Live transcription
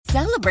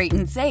Celebrate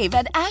and save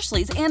at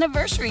Ashley's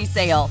Anniversary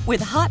Sale.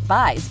 With Hot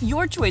Buys,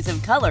 your choice of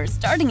colors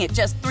starting at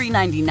just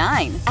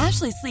 $3.99.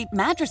 Ashley Sleep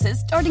mattresses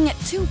starting at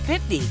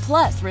 $2.50.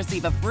 Plus,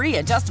 receive a free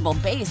adjustable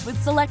base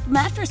with select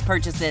mattress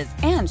purchases.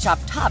 And shop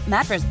top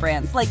mattress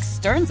brands like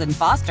Stearns &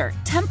 Foster,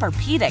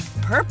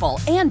 Tempur-Pedic, Purple,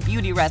 and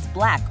Beautyrest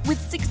Black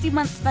with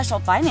 60-month special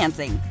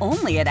financing.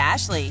 Only at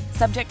Ashley.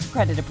 Subject to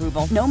credit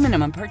approval. No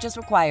minimum purchase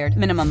required.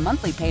 Minimum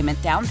monthly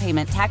payment, down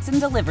payment, tax, and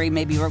delivery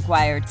may be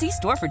required. See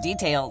store for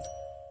details.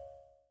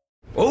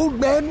 Old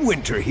Man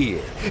Winter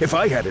here. If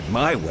I had it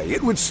my way,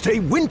 it would stay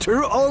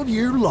winter all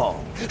year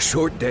long.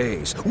 Short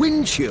days,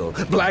 wind chill,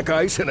 black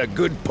ice, and a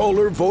good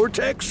polar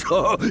vortex.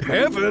 Oh,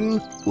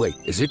 heaven. Wait,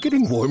 is it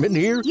getting warm in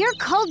here? Your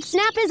cold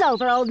snap is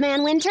over, Old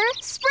Man Winter.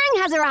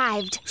 Spring has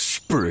arrived.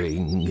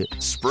 Spring.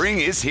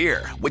 Spring is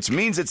here, which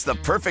means it's the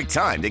perfect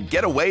time to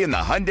get away in the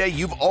Hyundai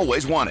you've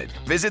always wanted.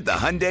 Visit the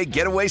Hyundai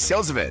Getaway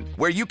Sales Event,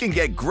 where you can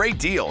get great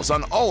deals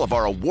on all of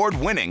our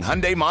award-winning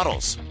Hyundai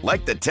models,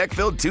 like the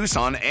tech-filled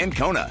Tucson and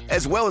Kona,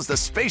 as well as the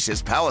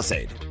spacious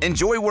Palisade.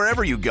 Enjoy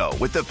wherever you go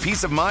with the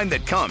peace of mind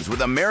that comes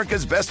with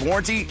America's best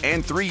warranty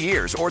and 3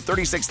 years or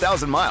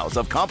 36,000 miles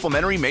of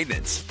complimentary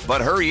maintenance.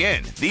 But hurry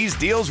in, these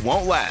deals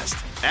won't last.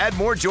 Add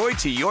more joy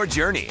to your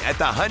journey at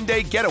the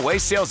Hyundai Getaway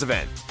Sales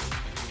Event.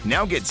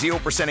 Now get 0%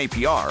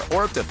 APR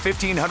or up to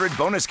 $1,500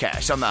 bonus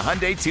cash on the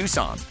Hyundai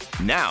Tucson.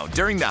 Now,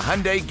 during the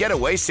Hyundai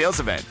Getaway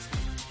Sales Event.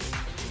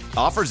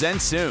 Offers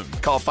end soon.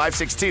 Call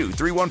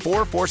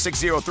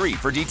 562-314-4603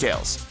 for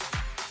details.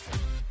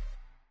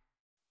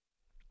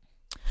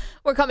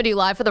 We're coming to you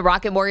live from the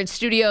Rocket Mortgage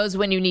Studios.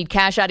 When you need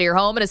cash out of your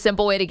home and a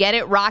simple way to get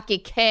it,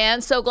 Rocket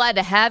can. So glad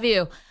to have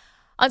you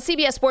on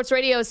CBS Sports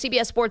Radio,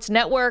 CBS Sports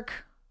Network.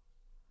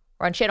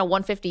 We're on channel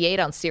 158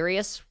 on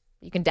Sirius.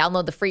 You can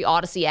download the free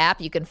Odyssey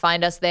app. You can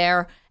find us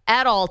there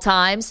at all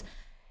times.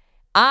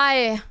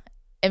 I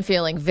am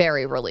feeling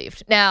very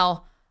relieved.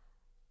 Now,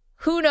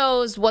 who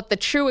knows what the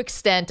true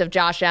extent of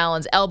Josh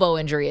Allen's elbow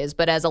injury is,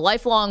 but as a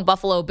lifelong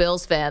Buffalo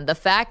Bills fan, the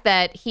fact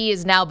that he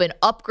has now been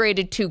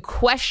upgraded to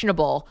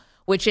questionable,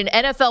 which in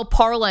NFL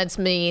parlance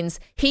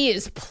means he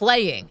is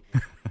playing.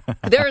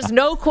 There is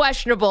no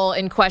questionable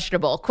in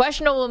questionable.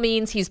 Questionable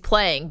means he's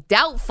playing.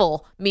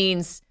 Doubtful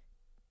means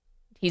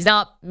he's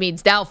not,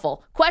 means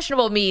doubtful.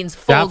 Questionable means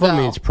full doubtful go.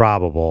 Means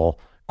probable.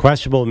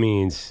 Questionable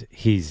means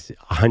he's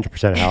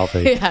 100%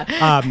 healthy.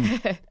 Yeah.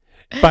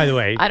 By the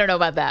way, I don't know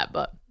about that,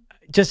 but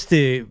just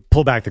to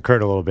pull back the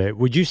curtain a little bit,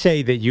 would you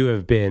say that you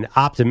have been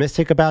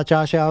optimistic about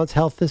Josh Allen's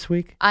health this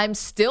week? I'm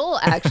still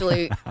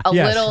actually a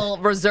Yes. little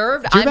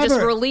reserved. Do you I'm just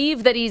remember-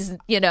 relieved that he's,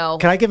 Can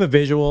I give a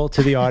visual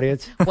to the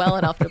audience? well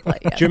enough to play.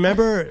 Yeah. Do you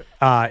remember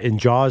in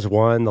Jaws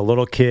 1, the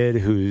little kid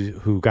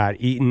who got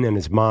eaten and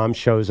his mom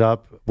shows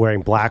up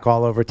wearing black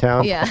all over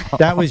town? Yeah.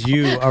 That was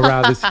you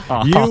around this.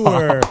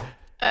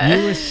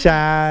 You were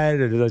sad,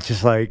 and it's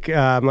just like,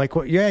 I'm like,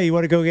 well, yeah, you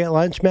want to go get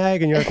lunch,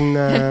 Mag? And you're like,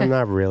 nah,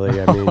 not really.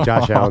 I mean,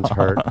 Josh Allen's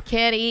hurt.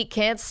 Can't eat,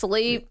 can't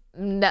sleep.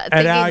 now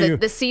Thinking that you-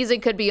 the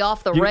season could be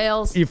off the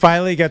rails. You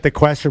finally get the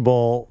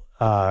questionable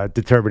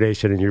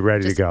determination, and you're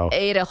ready Just to go.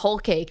 ate a whole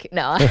cake.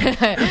 No. By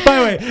the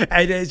way,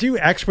 and as you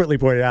expertly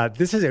pointed out,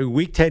 this is a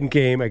Week 10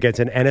 game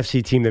against an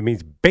NFC team that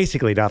means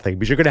basically nothing,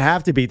 because you're going to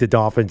have to beat the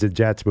Dolphins and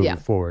Jets moving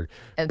forward.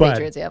 And But-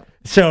 Patriots, yeah.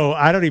 So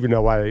I don't even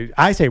know why.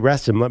 I say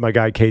rest him, let my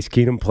guy Case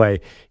Keenum play.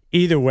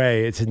 Either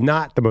way, it's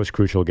not the most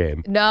crucial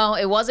game. No,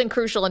 it wasn't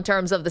crucial in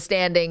terms of the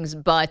standings,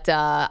 but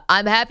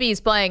I'm happy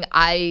he's playing.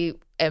 I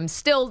am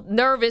still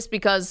nervous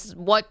because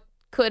what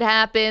could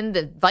happen?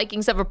 The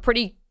Vikings have a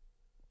pretty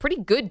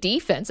good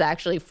defense,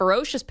 actually.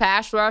 Ferocious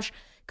pass rush.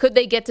 Could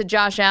they get to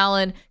Josh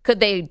Allen?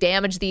 Could they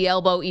damage the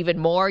elbow even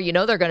more? You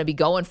know they're going to be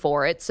going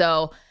for it.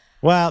 So,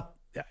 Well,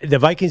 the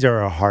Vikings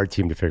are a hard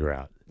team to figure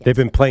out. Yes. They've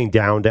been playing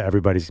down to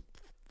everybody's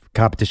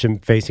competition,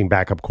 facing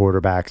backup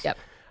quarterbacks. Yep.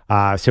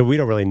 So we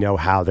don't really know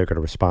how they're going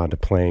to respond to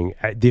playing,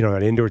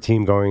 an indoor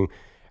team going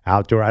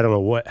outdoor. I don't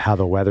know how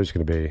the weather's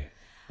going to be.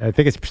 I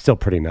think it's still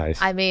pretty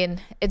nice. I mean,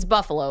 it's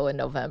Buffalo in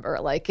November.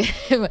 Like,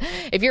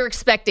 if you're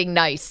expecting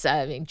nice,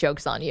 I mean,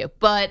 joke's on you.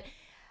 But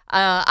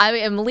I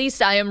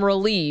am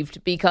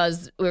relieved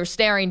because we're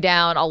staring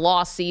down a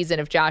lost season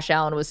if Josh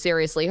Allen was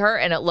seriously hurt,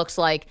 and it looks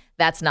like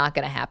that's not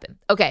going to happen.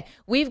 Okay,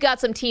 we've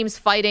got some teams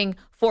fighting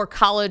for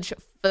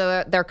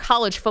their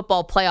college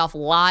football playoff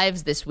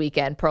lives this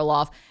weekend,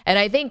 Perloff. And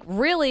I think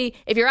really,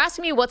 if you're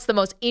asking me what's the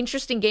most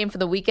interesting game for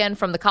the weekend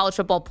from the college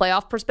football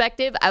playoff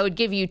perspective, I would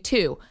give you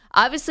two.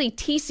 Obviously,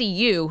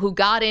 TCU, who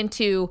got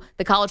into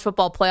the college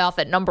football playoff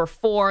at number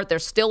 4. They're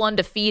still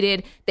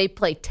undefeated. They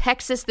play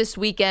Texas this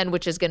weekend,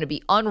 which is going to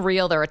be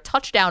unreal. They're a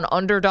touchdown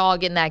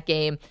underdog in that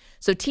game.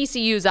 So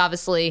TCU's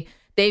obviously,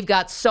 they've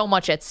got so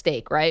much at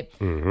stake, right?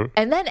 Mm-hmm.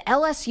 And then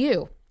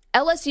LSU,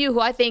 who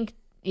I think,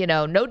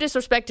 no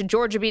disrespect to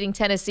Georgia beating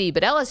Tennessee,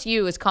 but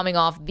LSU is coming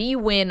off the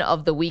win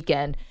of the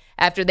weekend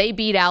after they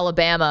beat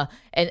Alabama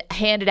and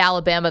handed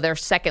Alabama their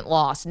second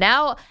loss.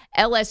 Now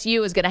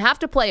LSU is going to have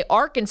to play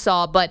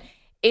Arkansas, but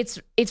it's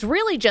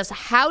really just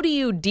how do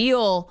you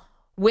deal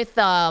with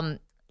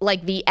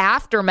the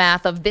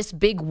aftermath of this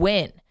big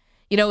win?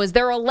 is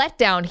there a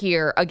letdown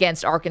here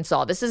against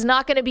Arkansas? This is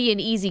not going to be an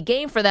easy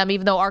game for them,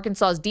 even though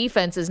Arkansas's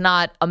defense is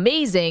not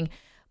amazing.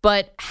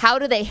 But how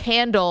do they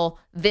handle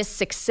this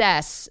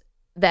success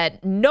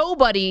that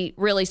nobody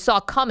really saw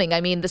coming?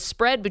 I mean, the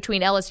spread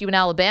between LSU and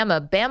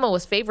Alabama, Bama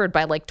was favored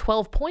by like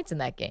 12 points in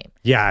that game.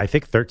 Yeah, I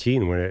think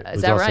 13 when it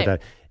was that also right?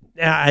 that.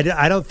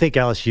 I don't think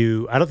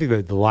LSU, I don't think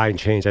that the line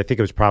changed. I think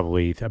it was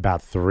probably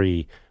about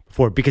 3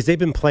 before, because they've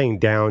been playing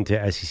down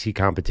to SEC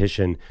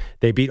competition.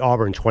 They beat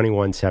Auburn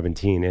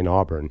 21-17 in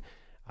Auburn,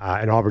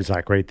 and Auburn's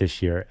not great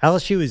this year.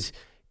 LSU is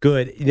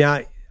good.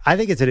 Now, I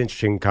think it's an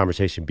interesting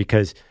conversation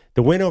because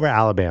the win over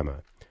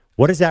Alabama,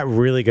 what is that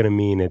really going to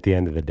mean at the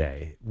end of the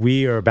day?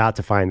 We are about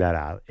to find that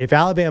out. If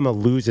Alabama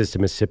loses to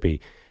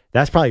Mississippi,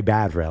 that's probably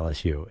bad for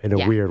LSU in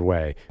a weird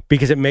way,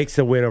 because it makes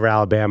the win over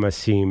Alabama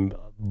seem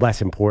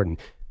less important.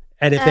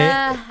 And if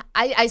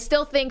I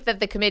still think that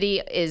the committee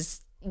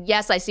is,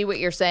 yes, I see what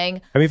you're saying.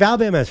 I mean, if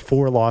Alabama has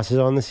 4 losses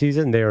on the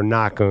season, they are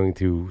not going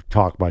to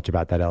talk much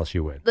about that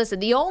LSU win.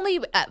 Listen, the only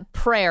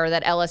prayer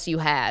that LSU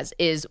has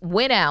is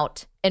win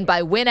out. And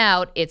by win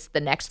out, it's the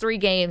next 3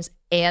 games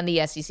and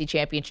the SEC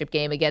championship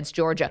game against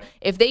Georgia.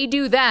 If they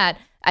do that,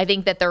 I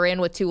think that they're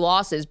in with 2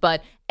 losses.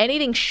 But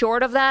anything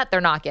short of that, they're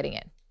not getting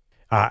in.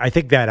 I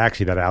think that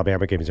actually that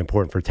Alabama game is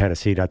important for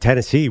Tennessee. Now,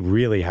 Tennessee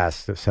really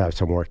has to have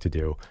some work to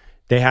do.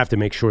 They have to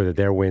make sure that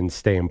their wins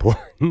stay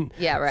important.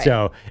 Yeah, right.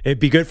 So it'd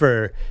be good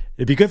for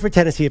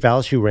Tennessee if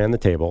LSU ran the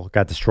table,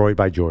 got destroyed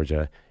by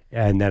Georgia,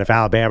 and then if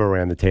Alabama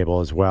ran the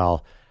table as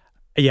well.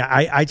 Yeah,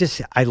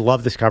 I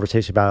love this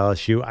conversation about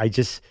LSU. I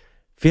just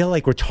feel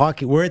like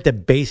we're at the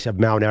base of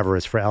Mount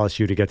Everest for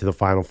LSU to get to the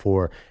Final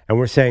Four, and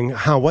we're saying,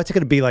 what's it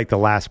going to be like the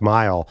last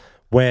mile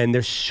when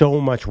there's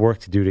so much work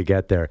to do to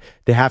get there?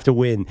 They have to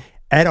win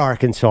at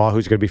Arkansas,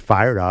 who's going to be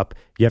fired up.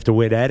 You have to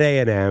win at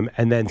A&M,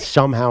 and then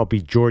somehow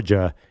beat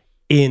Georgia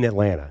in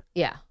Atlanta.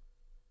 Yeah.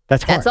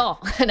 That's hard. That's all.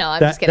 No, I'm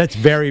just kidding. That's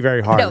very,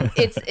 very hard. No,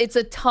 it's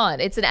a ton.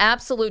 It's an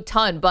absolute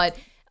ton. But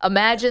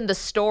imagine the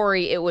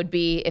story it would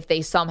be if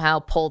they somehow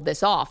pulled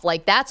this off.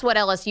 Like, that's what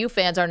LSU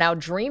fans are now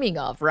dreaming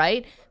of,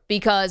 right?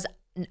 Because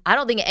I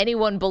don't think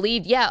anyone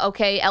believed,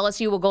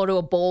 LSU will go to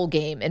a bowl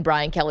game in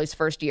Brian Kelly's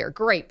first year.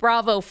 Great.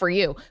 Bravo for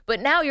you. But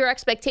now your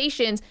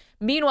expectations,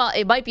 meanwhile,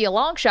 it might be a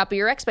long shot, but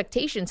your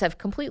expectations have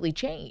completely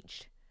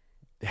changed.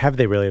 Have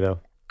they really,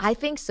 though? I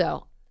think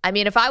so. I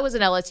mean, if I was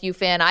an LSU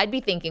fan, I'd be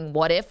thinking,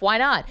 what if? Why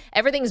not?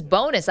 Everything's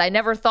bonus. I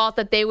never thought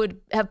that they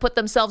would have put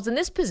themselves in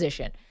this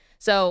position.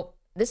 So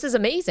this is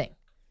amazing.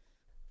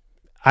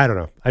 I don't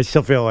know. I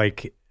still feel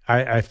like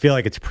I feel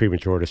like it's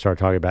premature to start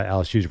talking about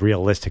LSU's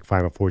realistic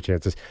Final Four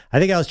chances. I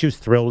think LSU's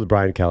thrilled with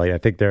Brian Kelly. I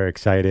think they're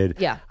excited.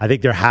 Yeah. I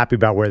think they're happy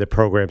about where the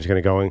program is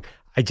going to go.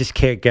 I just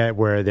can't get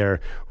where they're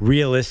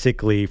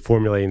realistically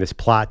formulating this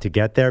plot to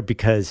get there,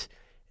 because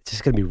it's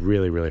just going to be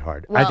really, really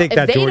hard. Well, I think if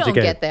that they Georgia don't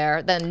game, get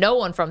there, then no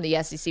one from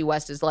the SEC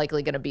West is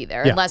likely going to be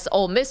there. Yeah. Unless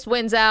Ole Miss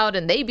wins out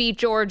and they beat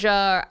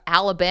Georgia,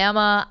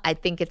 Alabama, I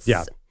think it's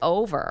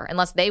over.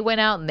 Unless they win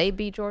out and they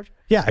beat Georgia.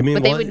 Yeah, I mean,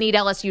 but they would need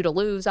LSU to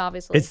lose,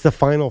 obviously. It's the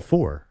Final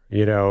Four,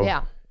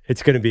 Yeah.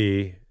 It's going to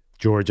be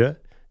Georgia.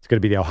 It's going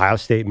to be the Ohio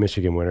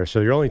State-Michigan winner.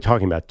 So you're only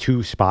talking about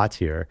 2 spots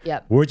here.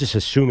 Yep. We're just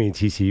assuming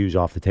TCU's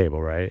off the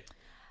table, right?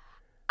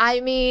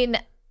 I mean,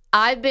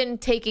 I've been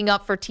taking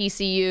up for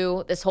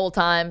TCU this whole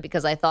time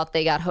because I thought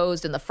they got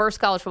hosed in the first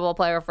college football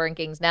playoff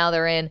rankings. Now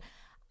they're in.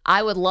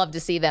 I would love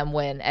to see them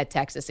win at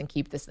Texas and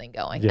keep this thing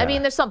going. Yeah. I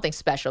mean, there's something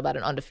special about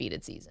an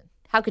undefeated season.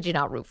 How could you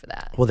not root for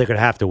that? Well, they're going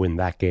to have to win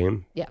that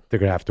game. Yeah. They're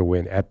going to have to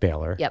win at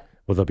Baylor. Yep.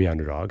 Well, they'll be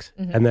underdogs.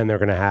 Mm-hmm. And then they're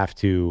going to have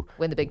to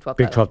win the Big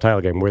 12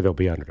 title game where they'll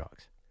be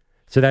underdogs.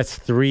 So that's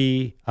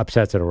 3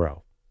 upsets in a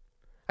row.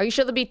 Are you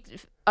sure they'll be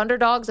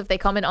underdogs if they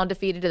come in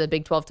undefeated to the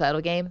Big 12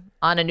 title game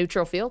on a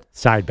neutral field?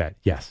 Side bet,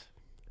 yes.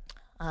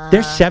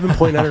 They're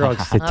 7-point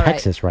underdogs to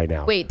Texas right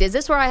now. Wait, is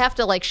this where I have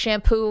to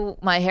shampoo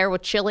my hair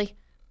with chili?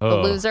 The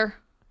loser?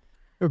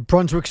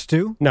 Brunswick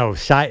stew? No,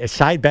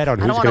 side bet on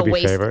who's going to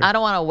be favored. I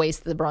don't want to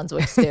waste the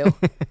Brunswick stew.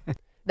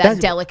 That's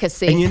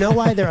delicacy. And you know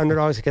why they're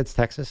underdogs against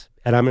Texas?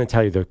 And I'm going to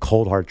tell you the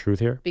cold, hard truth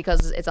here.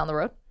 Because it's on the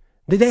road?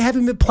 They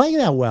haven't been playing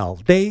that well.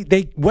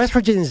 West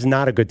Virginia is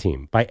not a good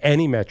team by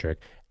any metric,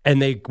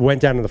 and they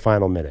went down to the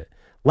final minute.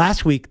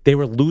 Last week, they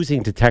were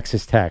losing to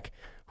Texas Tech,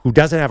 who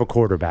doesn't have a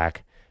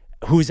quarterback,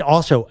 who's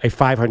also a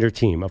 500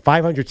 team. A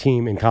 500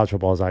 team in college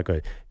football is not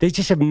good. They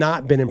just have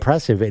not been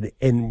impressive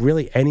in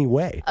really any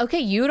way. Okay,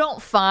 you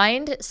don't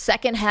find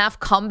second half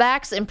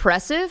comebacks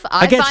impressive?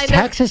 Against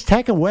Texas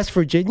Tech and West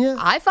Virginia?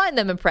 I find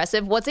them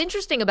impressive. What's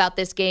interesting about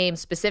this game,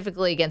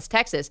 specifically against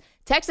Texas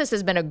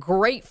has been a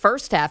great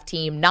first half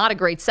team, not a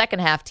great second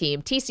half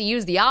team.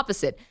 TCU's the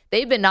opposite.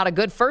 They've been not a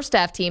good first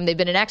half team. They've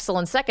been an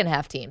excellent second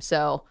half team.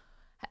 So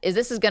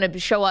this is going to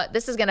show up.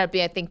 This is going to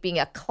be, I think, being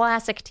a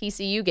classic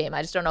TCU game.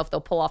 I just don't know if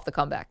they'll pull off the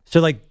comeback. So,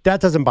 that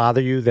doesn't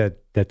bother you that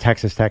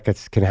Texas Tech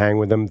can hang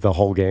with them the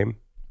whole game?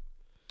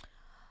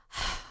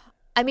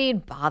 I mean,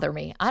 bother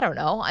me. I don't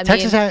know.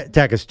 Texas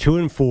Tech is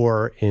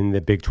 2-4 in the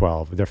Big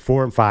 12. They're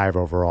 4-5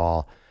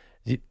 overall.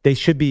 They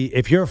should be,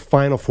 if you're a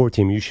Final Four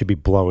team, you should be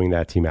blowing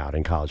that team out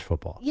in college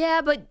football.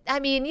 Yeah, but I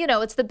mean,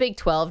 it's the Big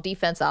 12,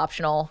 defense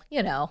optional,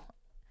 I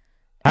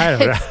don't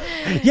know.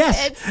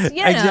 Yes, It's,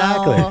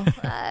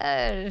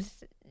 exactly.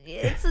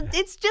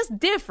 It's just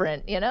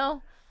different,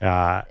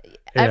 Yeah.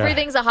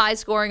 Everything's a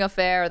high-scoring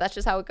affair. That's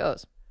just how it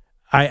goes.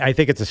 I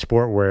think it's a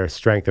sport where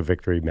strength of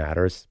victory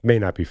matters. May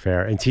not be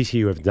fair. And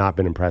TCU have not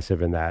been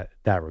impressive in that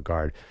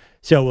regard.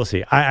 So we'll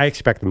see. I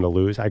expect them to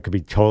lose. I could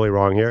be totally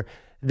wrong here.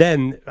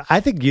 Then I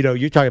think,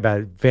 you're talking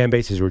about fan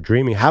bases who are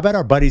dreaming. How about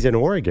our buddies in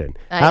Oregon?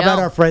 How about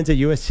our friends at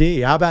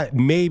USC? How about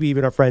maybe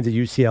even our friends at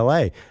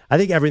UCLA? I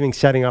think everything's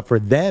setting up for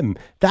them.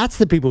 That's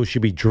the people who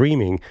should be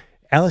dreaming.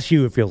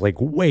 LSU, it feels like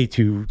way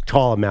too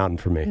tall a mountain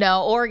for me.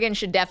 No, Oregon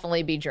should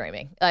definitely be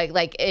dreaming,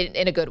 like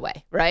in a good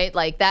way, right?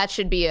 Like those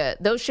should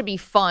be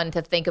fun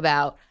to think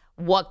about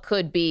what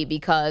could be,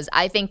 because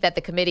I think that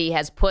the committee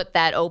has put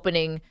that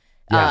opening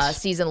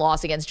season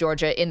loss against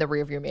Georgia in the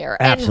rearview mirror.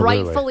 Absolutely.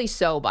 And rightfully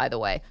so, by the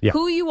way. Yeah.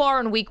 Who you are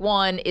in week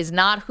 1 is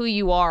not who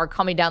you are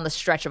coming down the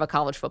stretch of a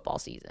college football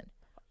season.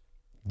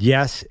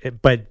 Yes,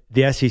 but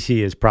the SEC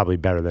is probably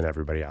better than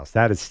everybody else.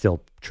 That is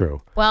still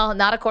true. Well,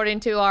 not according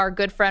to our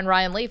good friend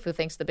Ryan Leaf, who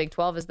thinks the Big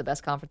 12 is the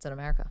best conference in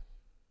America.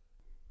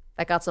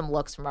 That got some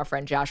looks from our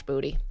friend Josh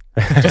Booty.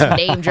 Just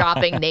name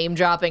dropping.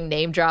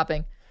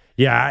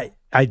 Yeah,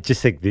 I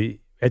just think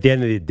at the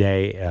end of the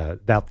day,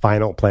 that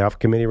final playoff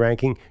committee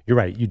ranking, you're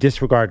right. You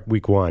disregard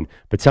week 1,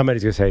 but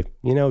somebody's going to say,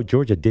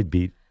 Georgia did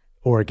beat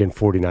Oregon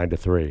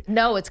 49-3.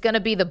 No, it's going to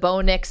be the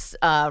Bo Nix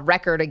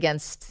record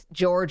against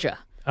Georgia.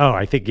 Oh,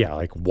 I think,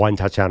 like 1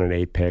 touchdown and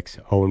 8 picks,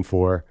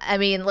 0-4. I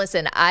mean,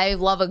 listen, I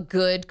love a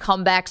good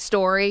comeback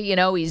story.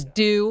 He's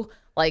due,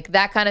 like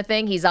that kind of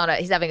thing. He's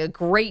having a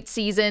great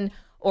season.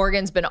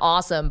 Oregon's been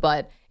awesome,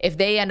 but if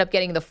they end up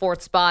getting the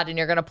 4th spot and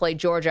you're going to play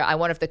Georgia, I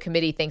wonder if the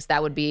committee thinks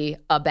that would be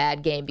a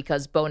bad game,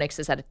 because Bo Nix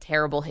has had a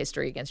terrible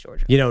history against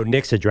Georgia.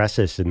 Nix addressed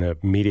this in the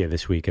media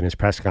this week in his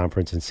press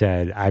conference and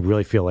said, I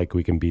really feel like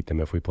we can beat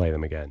them if we play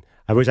them again.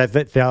 I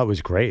thought it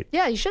was great.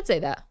 Yeah, you should say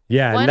that.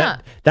 Yeah. Why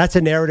not? That's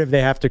a narrative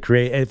they have to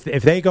create.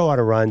 If they go on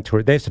a run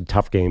toward, they have some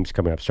tough games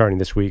coming up, starting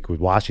this week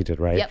with Washington,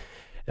 right? Yep.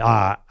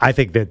 I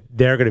think that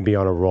they're going to be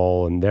on a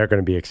roll and they're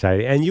going to be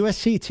excited. And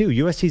USC, too.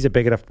 USC is a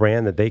big enough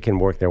brand that they can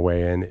work their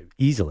way in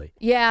easily.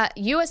 Yeah,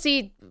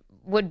 USC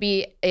would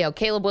be,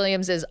 Caleb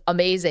Williams is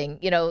amazing.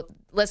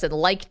 Listen,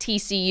 like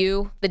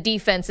TCU, the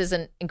defense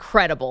isn't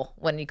incredible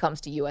when it comes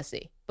to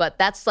USC. But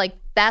that's Lincoln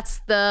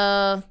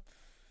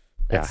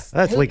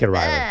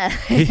Riley.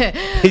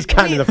 He's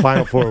gotten to the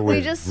Final Four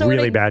with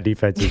really bad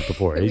defenses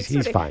before.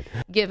 He's fine.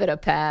 Give it a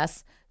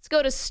pass. Let's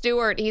go to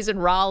Stuart. He's in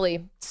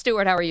Raleigh.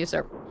 Stuart, how are you,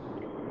 sir?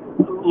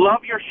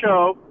 Love your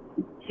show.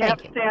 Can't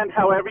Thank you. stand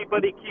how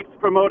everybody keeps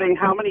promoting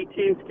how many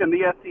teams can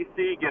the SEC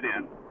get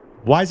in.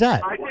 Why is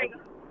that? I think,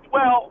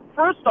 well,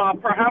 first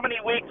off, for how many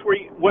weeks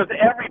was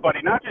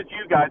everybody, not just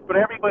you guys, but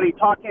everybody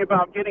talking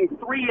about getting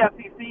 3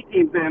 SEC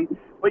teams in,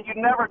 but you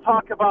never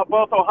talk about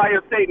both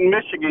Ohio State and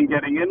Michigan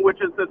getting in,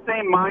 which is the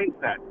same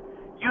mindset.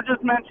 You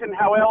just mentioned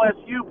how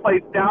LSU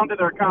plays down to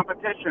their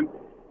competition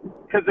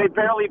because they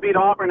barely beat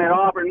Auburn at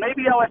Auburn.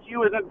 Maybe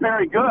LSU isn't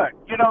very good.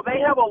 You know, they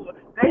have a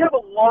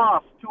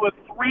loss to a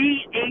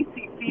 3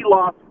 ACC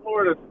loss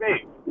Florida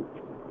State.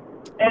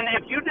 And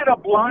if you did a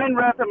blind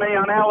resume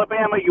on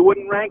Alabama, you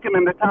wouldn't rank them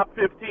in the top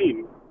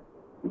 15.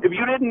 If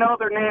you didn't know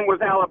their name was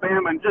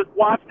Alabama and just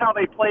watched how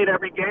they played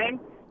every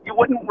game, you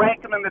wouldn't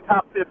rank them in the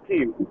top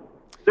 15.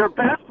 Their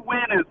best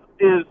win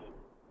is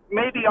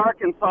maybe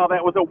Arkansas.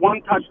 That was a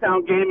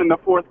 1-touchdown game in the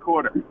fourth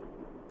quarter.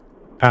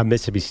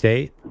 Mississippi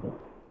State?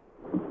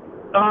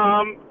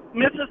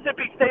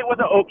 Mississippi State was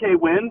an okay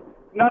win.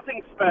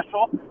 Nothing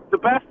special. The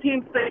best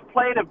teams they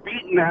played have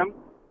beaten them.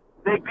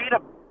 They beat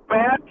a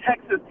bad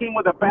Texas team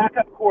with a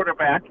backup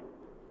quarterback.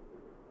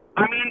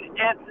 I mean,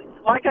 it's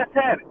like I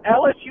said,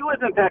 LSU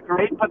isn't that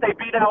great, but they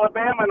beat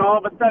Alabama, and all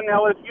of a sudden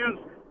LSU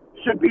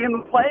should be in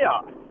the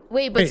playoffs.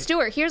 Wait, but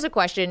Stuart, here's a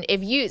question.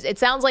 It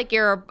sounds like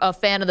you're a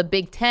fan of the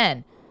Big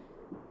Ten.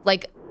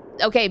 Like,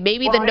 okay,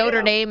 maybe the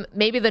Notre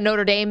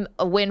Dame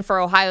win for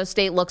Ohio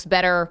State looks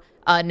better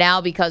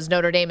now because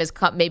Notre Dame has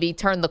maybe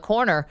turned the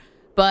corner.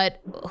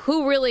 But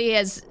who really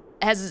has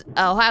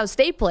Ohio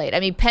State played? I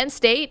mean, Penn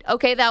State,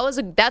 okay,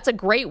 that's a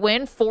great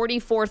win,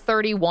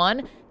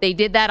 44-31. They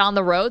did that on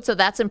the road, so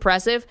that's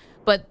impressive.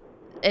 But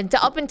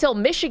up until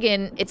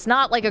Michigan, it's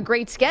not like a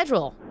great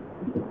schedule.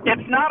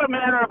 It's not a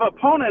matter of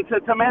opponents.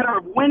 It's a matter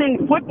of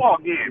winning football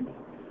games,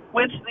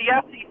 which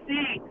the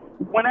SEC,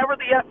 whenever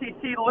the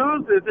SEC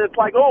loses, it's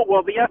like, oh,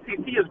 well, the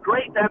SEC is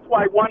great. That's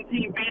why one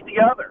team beat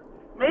the other.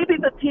 Maybe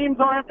the teams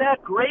aren't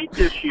that great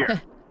this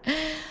year.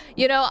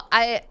 You know,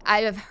 I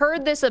have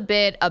heard this a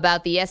bit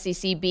about the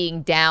SEC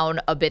being down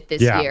a bit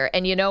this year.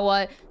 And you know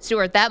what,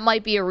 Stuart, that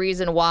might be a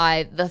reason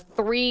why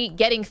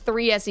getting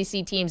 3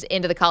 SEC teams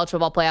into the college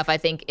football playoff, I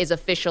think, is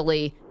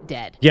officially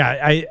dead.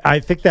 Yeah, I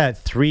think that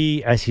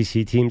 3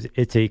 SEC teams,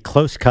 it's a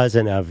close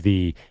cousin of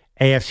the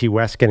AFC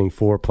West getting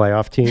 4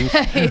 playoff teams.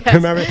 Yes.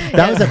 Remember?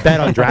 That was a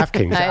bet on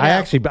DraftKings.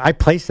 I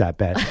placed that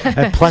bet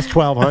at plus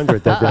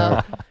 1,200.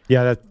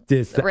 Yeah,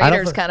 The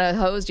Raiders kind of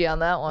hosed you on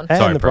that one. And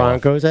Sorry, the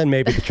Prof. Broncos and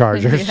maybe the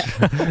Chargers.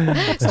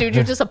 Stu,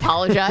 you just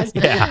apologize.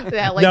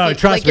 Yeah.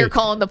 Like you're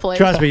calling the play.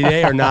 Trust me,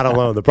 they are not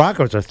alone. The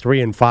Broncos are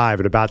 3-5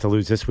 and about to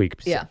lose this week.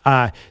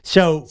 Yeah.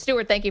 So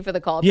Stuart, thank you for the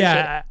call. Appreciate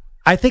it.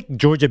 I think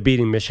Georgia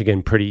beating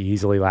Michigan pretty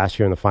easily last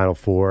year in the Final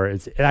Four. And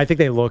I think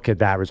they look at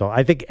that result.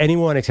 I think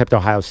anyone except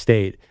Ohio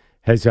State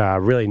has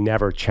really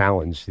never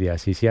challenged the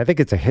SEC. I think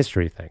it's a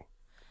history thing.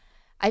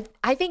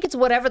 I think it's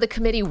whatever the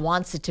committee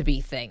wants it to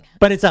be thing.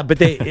 But it's not. But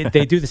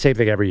they do the same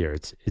thing every year.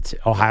 It's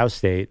Ohio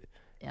State,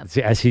 it's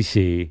the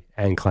SEC,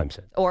 and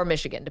Clemson. Or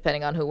Michigan,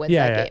 depending on who wins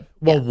that game.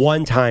 Well,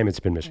 one time it's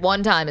been Michigan.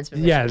 One time it's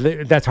been Michigan.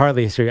 Yeah, that's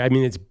hardly history. I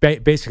mean, it's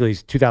basically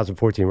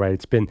 2014, right?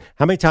 It's been,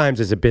 how many times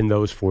has it been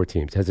those four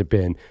teams? Has it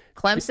been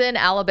Clemson,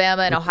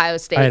 Alabama, and Ohio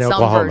State, and some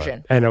Oklahoma,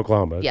 version. And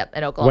Oklahoma. Yep,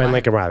 and Oklahoma. When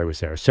Lincoln Riley was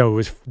there. So it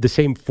was the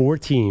same four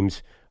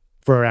teams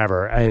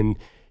forever. And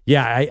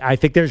yeah, I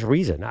think there's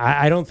reason.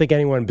 I don't think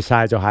anyone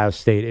besides Ohio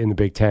State in the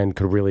Big Ten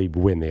could really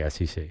win the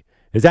SEC.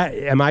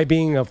 Am I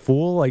being a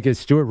fool? Like, is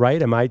Stuart right?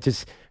 Am I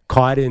just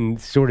caught in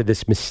sort of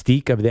this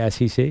mystique of the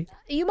SEC?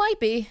 You might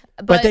be.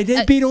 But they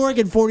did beat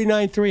Oregon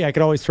 49-3. I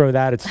could always throw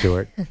that at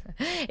Stuart.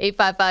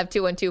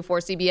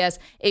 855-212-4CBS,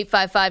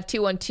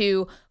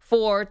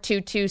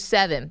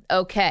 855-212-4227.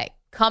 Okay,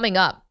 coming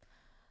up.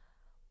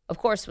 Of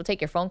course, we'll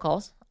take your phone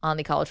calls on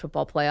the college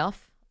football playoff.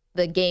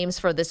 The games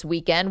for this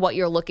weekend, what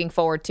you're looking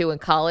forward to in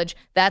college.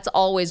 That's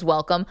always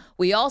welcome.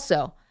 We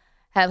also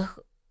have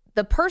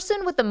the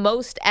person with the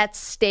most at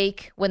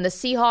stake when the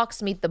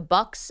Seahawks meet the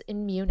Bucks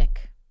in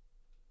Munich.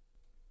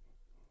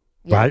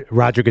 Yeah.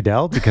 Roger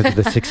Goodell, because of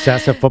the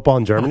success of football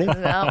in Germany?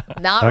 No,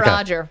 not okay.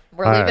 Roger.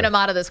 We're leaving him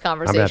out of this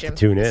conversation. I'm going to have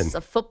to tune in. This is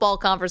a football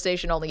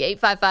conversation only.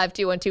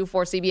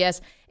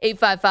 855-212-4CBS,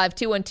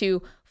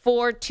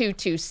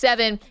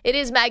 855-212-4227. It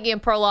is Maggie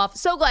and Perloff.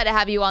 So glad to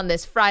have you on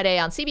this Friday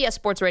on CBS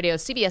Sports Radio,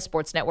 CBS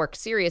Sports Network,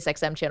 Sirius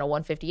XM Channel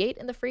 158,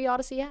 and the free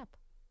Odyssey app.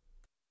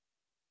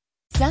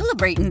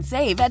 Celebrate and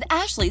save at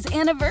Ashley's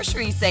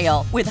Anniversary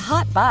Sale. With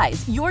Hot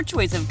Buys, your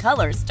choice of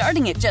colors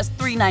starting at just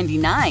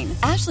 $3.99.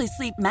 Ashley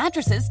Sleep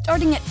mattresses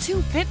starting at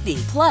 $2.50.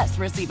 Plus,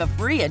 receive a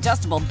free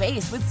adjustable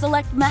base with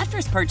select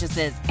mattress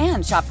purchases.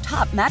 And shop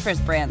top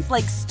mattress brands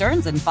like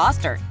Stearns &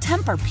 Foster,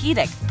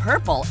 Tempur-Pedic,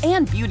 Purple,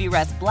 and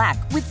Beautyrest Black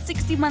with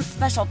 60-month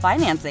special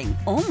financing.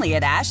 Only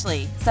at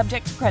Ashley.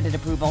 Subject to credit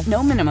approval.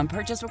 No minimum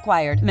purchase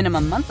required.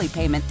 Minimum monthly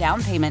payment,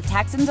 down payment,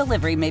 tax, and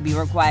delivery may be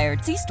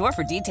required. See store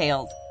for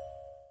details.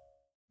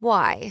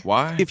 Why?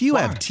 Why? If you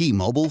have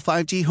T-Mobile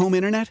 5G home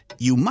internet,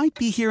 you might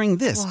be hearing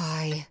this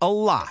Why? a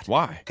lot.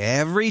 Why?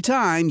 Every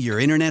time your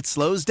internet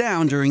slows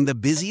down during the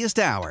busiest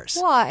hours.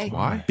 Why?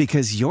 Why?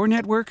 Because your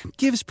network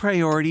gives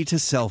priority to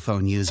cell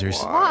phone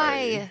users.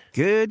 Why?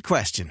 Good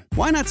question.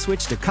 Why not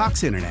switch to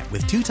Cox Internet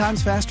with 2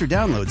 times faster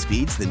download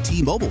speeds than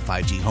T-Mobile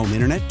 5G home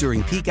internet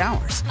during peak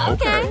hours?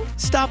 Okay.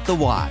 Stop the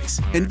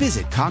whys and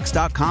visit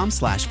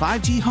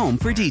cox.com/5G home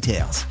for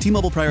details.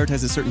 T-Mobile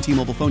prioritizes certain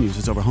T-Mobile phone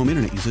users over home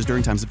internet users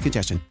during times of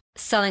congestion.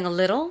 Selling a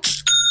little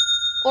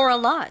or a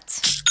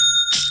lot?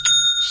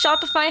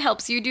 Shopify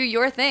helps you do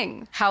your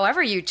thing,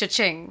 however you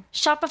cha-ching.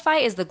 Shopify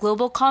is the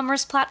global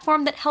commerce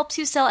platform that helps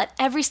you sell at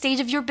every stage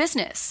of your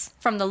business.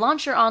 From the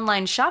launch your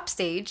online shop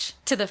stage,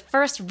 to the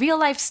first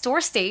real-life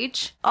store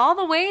stage, all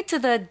the way to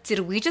the did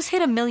we just hit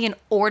 1 million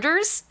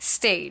orders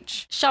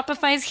stage.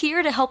 Shopify is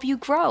here to help you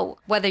grow.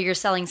 Whether you're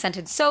selling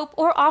scented soap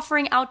or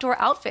offering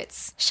outdoor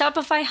outfits,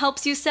 Shopify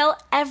helps you sell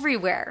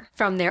everywhere.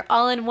 From their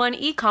all-in-one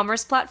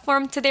e-commerce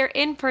platform to their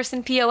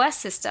in-person POS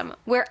system.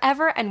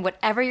 Wherever and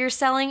whatever you're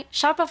selling,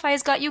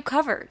 Shopify's got you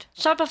covered.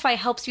 Shopify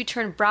helps you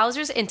turn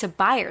browsers into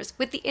buyers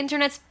with the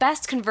internet's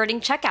best converting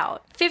checkout.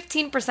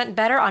 15%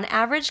 better on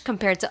average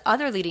compared to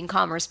other leading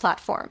commerce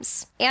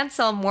platforms. And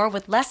sell more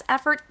with less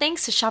effort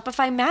thanks to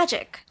Shopify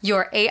Magic,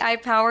 your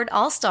AI-powered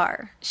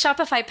all-star.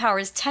 Shopify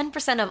powers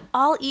 10% of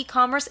all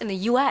e-commerce in the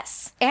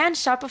U.S. And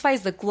Shopify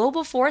is the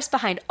global force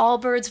behind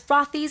Allbirds,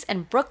 Rothy's,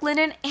 and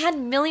Brooklinen,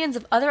 and millions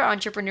of other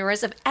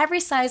entrepreneurs of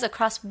every size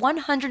across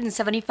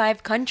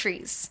 175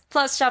 countries.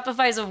 Plus,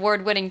 Shopify's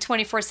award-winning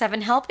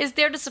 24/7 help is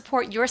there to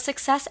support your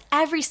success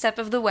every step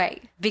of the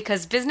way.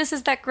 Because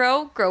businesses that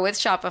grow, grow with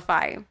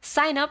Shopify.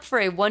 Sign up for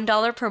a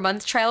 $1 per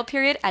month trial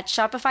period at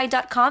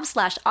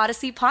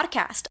shopify.com/Odyssey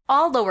Podcast,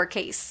 all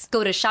lowercase.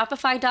 Go to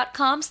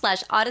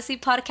shopify.com/Odyssey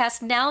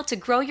Podcast now to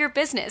grow your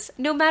business,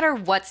 no matter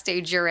what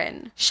stage you're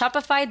in.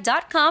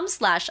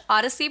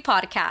 Shopify.com/Odyssey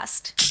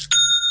Podcast.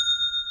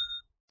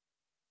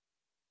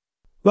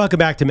 Welcome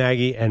back to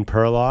Maggie and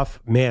Perloff.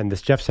 Man,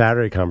 this Jeff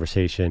Saturday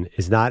conversation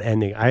is not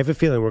ending. I have a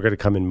feeling we're going to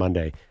come in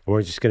Monday and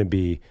we're just going to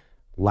be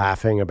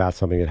laughing about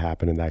something that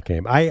happened in that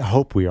game. I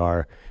hope we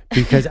are,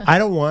 because I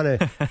don't want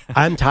to.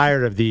 I'm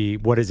tired of the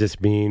what does this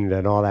mean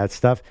and all that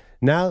stuff.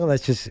 Now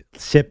let's just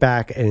sit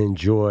back and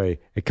enjoy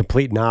a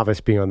complete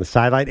novice being on the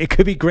sideline. It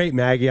could be great,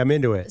 Maggie. I'm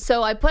into it.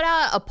 So I put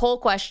out a poll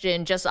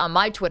question just on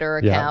my Twitter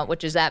account,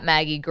 which is at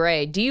Maggie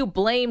Gray. Do you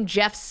blame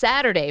Jeff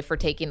Saturday for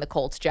taking the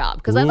Colts job?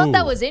 Because I thought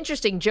that was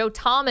interesting. Joe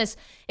Thomas,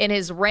 in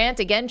his rant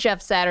against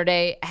Jeff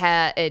Saturday,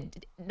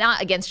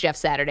 not against Jeff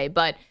Saturday,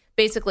 but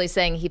basically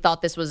saying he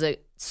thought this was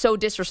so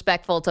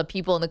disrespectful to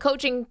people in the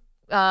coaching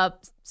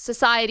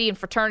society and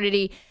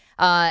fraternity,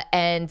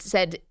 and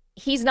said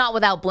he's not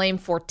without blame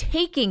for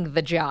taking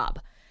the job.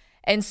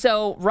 And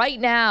so right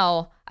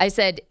now, I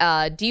said,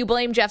 do you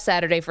blame Jeff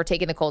Saturday for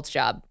taking the Colts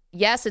job?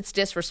 Yes, it's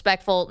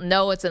disrespectful.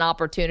 No, it's an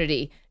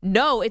opportunity.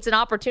 No, it's an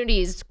opportunity.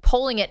 He's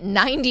polling at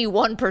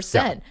 91%.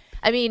 Yeah.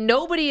 I mean,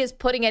 nobody is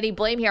putting any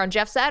blame here on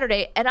Jeff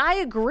Saturday, and I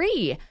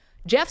agree.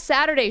 Jeff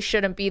Saturday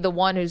shouldn't be the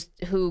one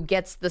who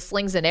gets the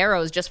slings and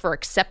arrows just for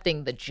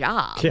accepting the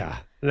job. Yeah.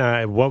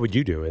 What would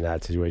you do in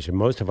that situation?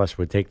 Most of us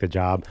would take the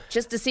job.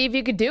 Just to see if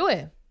you could do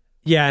it.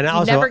 Yeah, and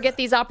also, you never get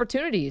these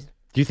opportunities.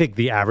 Do you think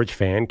the average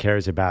fan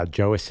cares about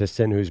Joe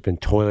Assistant, who's been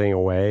toiling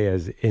away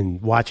as in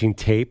watching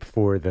tape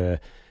for the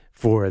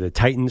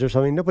Titans or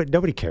something?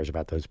 Nobody cares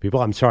about those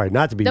people. I'm sorry,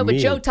 not to be mean. But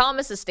Joe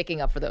Thomas is sticking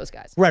up for those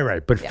guys.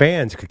 Right. But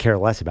fans could care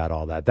less about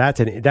all that. That's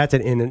an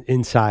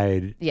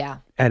inside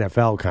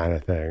NFL kind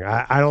of thing.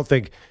 I don't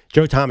think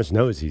Joe Thomas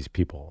knows these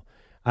people.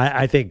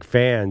 I think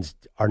fans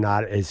are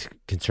not as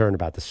concerned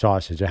about the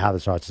sausage or how the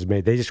sausage is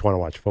made. They just want to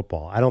watch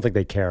football. I don't think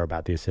they care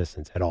about the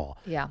assistants at all.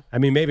 Yeah. I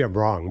mean, maybe I'm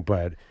wrong,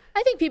 but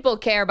I think people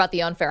care about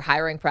the unfair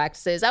hiring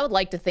practices. I would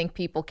like to think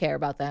people care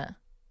about that.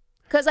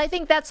 Because I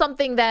think that's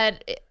something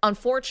that,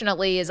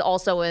 unfortunately, is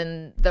also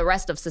in the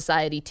rest of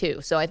society,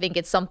 too. So I think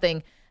it's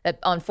something that,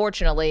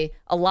 unfortunately,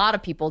 a lot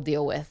of people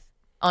deal with,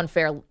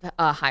 unfair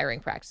hiring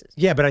practices.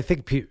 Yeah, but I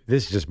think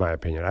this is just my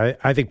opinion.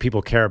 I think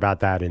people care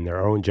about that in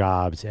their own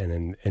jobs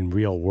and in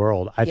real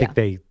world. I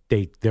think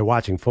they're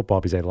watching football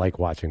because they like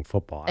watching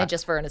football. And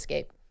just for an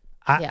escape.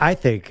 I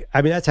think,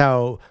 that's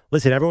how,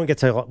 listen, everyone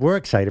we're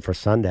excited for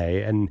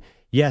Sunday. And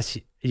yes,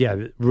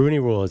 Rooney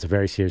Rule is a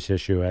very serious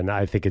issue, and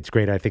I think it's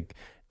great. I think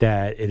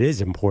that it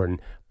is important,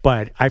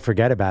 but I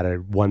forget about it at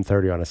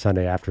 1:30 on a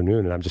Sunday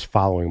afternoon, and I'm just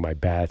following my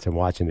bets and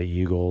watching the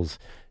Eagles.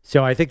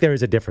 So I think there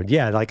is a difference.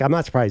 Yeah, I'm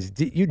not surprised.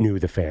 You knew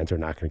the fans are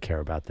not going to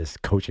care about this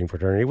coaching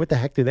fraternity. What the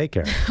heck do they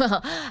care?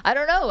 I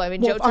don't know. I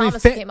mean, Joe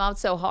Thomas came out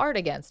so hard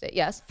against it.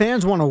 Yes.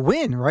 Fans want to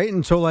win, right?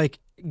 And so,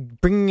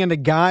 bringing in a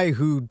guy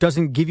who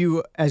doesn't give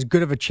you as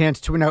good of a chance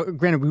to win. Now,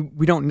 granted,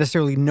 we don't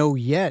necessarily know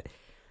yet,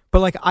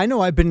 but I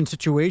know I've been in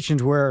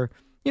situations where,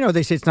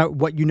 they say it's not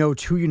what you know,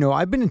 it's who you know.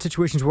 I've been in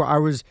situations where I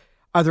was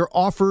either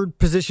offered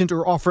positions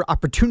or offered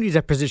opportunities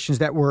at positions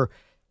that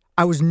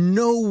I was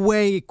no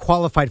way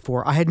qualified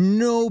for. I had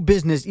no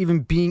business even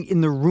being in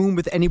the room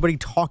with anybody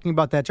talking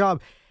about that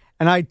job.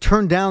 And I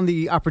turned down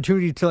the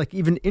opportunity to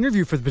even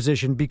interview for the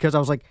position because I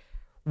was like,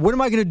 what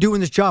am I going to do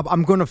in this job?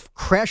 I'm going to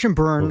crash and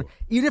burn.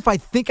 Even if I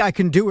think I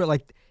can do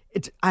it,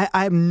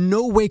 I'm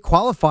no way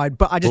qualified,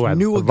 but I just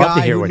knew a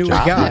guy who knew a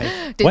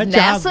guy. Did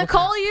NASA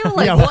call you?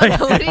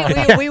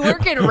 We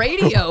work in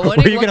radio.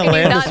 Were you going to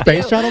land a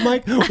space shuttle,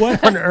 Mike?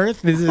 What on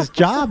earth is this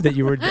job that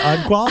you were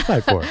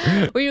unqualified for?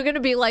 Were you going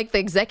to be like the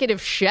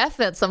executive chef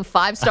at some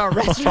 5-star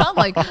restaurant?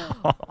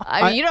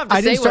 You don't have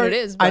to say what it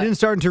is. But I didn't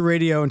start into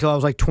radio until I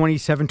was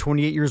 27,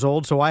 28 years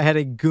old, so I had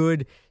a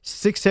good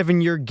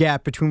 6-7 year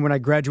gap between when I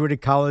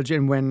graduated college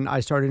and when I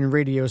started in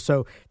radio.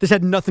 So this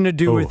had nothing to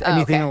do with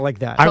anything like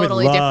that.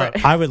 Totally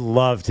different. I would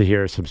love to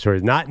hear some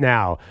stories. Not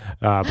now,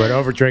 but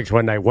over drinks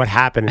one night. What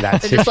happened in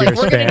that 6 year span?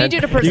 We're going to need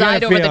you to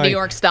preside over the New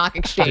York Stock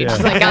Exchange. Yeah.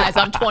 It's guys,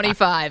 I'm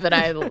 25 and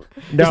I'm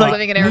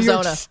living in Arizona.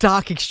 New York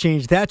Stock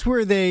Exchange. That's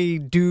where they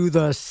do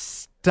the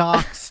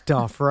stock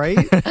stuff, right?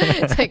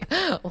 It's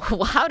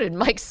how did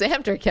Mike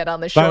Samter get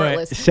on the short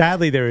list?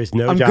 Sadly, there is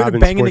no I'm job good at in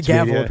banging the sports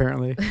gavel, media.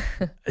 apparently.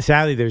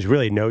 Sadly, there's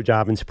really no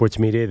job in sports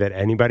media that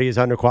anybody is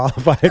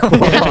underqualified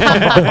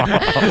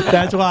for.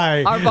 That's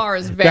why our bar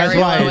is very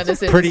low in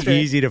this industry. It's pretty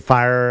easy to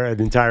fire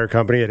an entire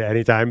company at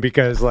any time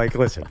because,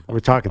 listen, we're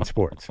talking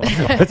sports.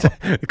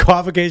 The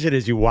qualification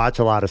is you watch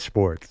a lot of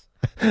sports.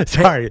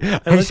 Sorry,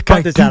 let's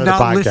cut this out of the podcast. Do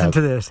not listen to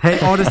this. Hey,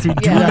 Odyssey,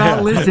 do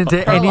not listen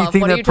to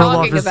anything that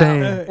Perloff is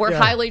saying. We're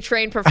highly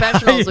trained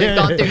professionals. We've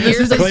gone through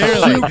years of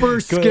schooling.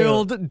 Super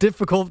skilled,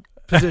 difficult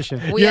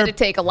position. We had to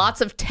take lots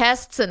of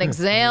tests and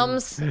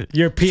exams.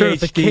 Your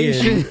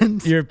PhD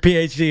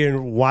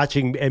in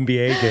watching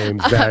NBA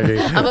games, Maggie.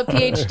 I'm a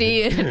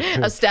PhD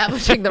in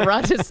establishing the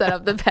run to set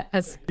up the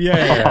pass.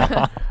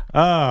 Yeah.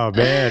 Oh,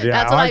 man. Yeah,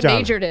 that's what I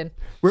majored in.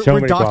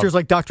 We're doctors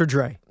like Dr.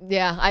 Dre.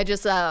 Yeah, I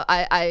just,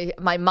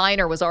 my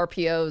minor was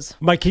RPOs.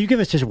 Mike, can you give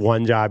us just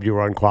one job you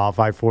were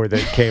unqualified for that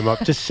came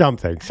up? Just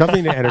something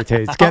to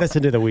entertain. Get us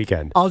into the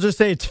weekend. I'll just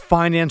say it's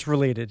finance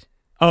related.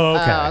 Oh,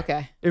 okay.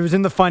 Okay. It was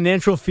in the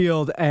financial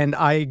field, and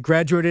I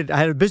graduated. I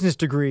had a business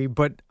degree,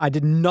 but I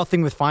did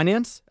nothing with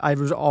finance. I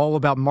was all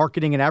about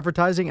marketing and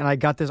advertising, and I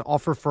got this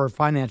offer for a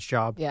finance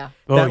job. Yeah.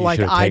 That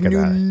I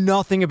knew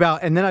nothing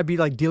about, and then I'd be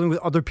dealing with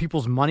other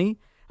people's money.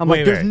 I'm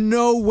there's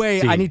no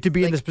way I need to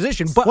be in this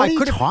position. But what are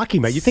you talking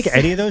about? You think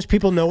any of those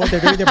people know what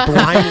they're doing? They're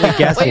blindly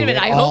guessing. Wait a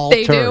minute, I hope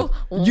they do.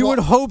 You would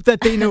hope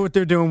that they know what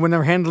they're doing when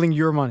they're handling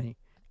your money.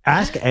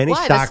 Ask any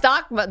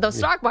stock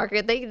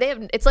market. They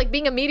have. It's like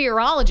being a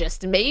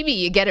meteorologist. Maybe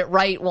you get it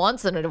right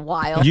once in a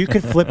while. You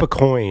could flip a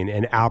coin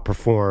and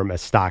outperform a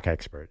stock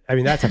expert. I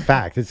mean, that's a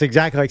fact. It's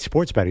exactly like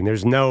sports betting.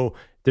 There's no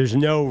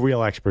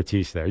real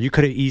expertise there. You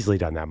could have easily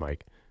done that,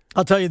 Mike.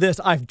 I'll tell you this.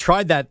 I've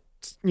tried that,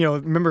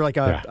 remember like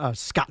a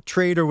Scott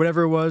trade or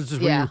whatever it was?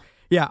 Just when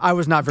I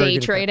was not very Day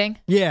good trading?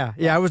 at that.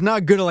 Yeah. I was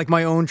not good at like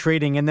my own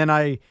trading. And then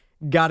I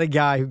got a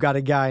guy who got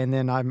a guy, and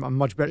then I'm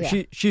much better.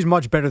 Yeah. She's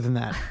much better than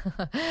that.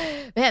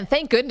 Man,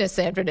 thank goodness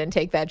Sandra didn't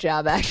take that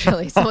job,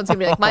 actually. Someone's going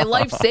to be like, my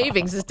life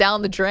savings is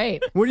down the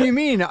drain. What do you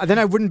mean? Then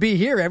I wouldn't be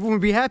here. Everyone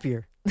would be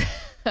happier.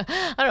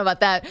 I don't know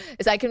about that.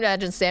 I can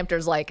imagine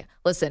Samter's like,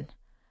 listen,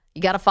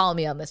 you got to follow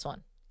me on this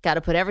one. Got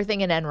to put everything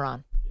in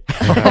Enron.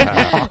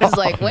 It's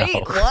like,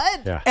 wait,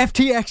 what? Yeah.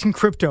 FTX and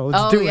crypto.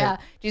 Let's do it.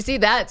 Do you see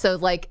that? So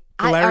like,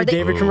 The Larry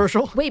David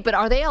commercial? Wait, but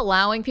are they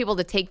allowing people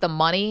to take the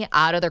money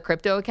out of their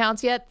crypto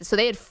accounts yet? So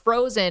they had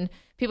frozen,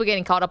 people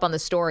getting caught up on the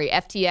story.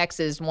 FTX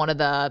is one of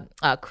the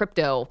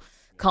crypto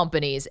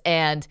companies,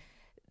 and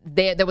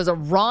there was a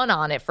run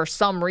on it for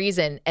some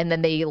reason, and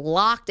then they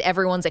locked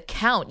everyone's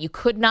account. You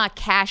could not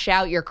cash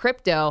out your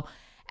crypto.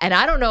 And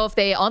I don't know if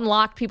they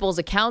unlocked people's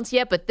accounts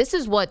yet, but this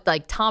is what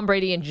like Tom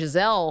Brady and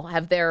Giselle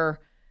have their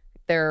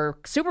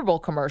Super Bowl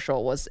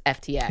commercial was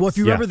FTX. Well, if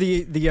you remember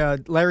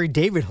the Larry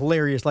David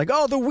hilarious, like,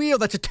 the wheel,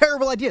 that's a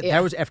terrible idea.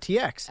 That was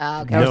FTX.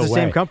 Okay. That was the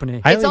same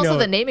company. It's also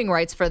the naming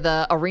rights for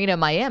the arena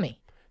Miami.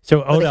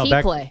 So Odell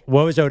Beckham,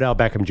 what was Odell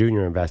Beckham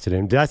Jr. invested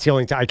in? That's the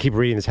only time I keep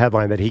reading this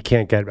headline that he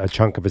can't get a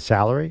chunk of his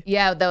salary.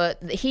 Yeah,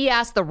 he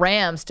asked the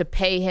Rams to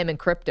pay him in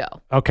crypto.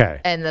 Okay.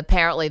 And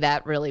apparently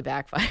that really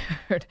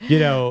backfired.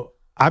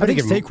 I think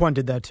Saquon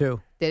did that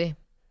too. Did he?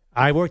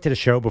 I worked at a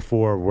show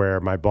before where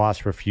my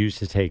boss refused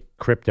to take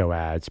crypto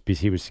ads because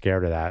he was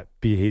scared of that.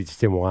 He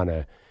just didn't want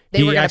to.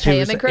 They were going to pay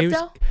him in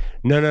crypto?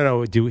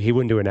 No. He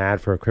wouldn't do an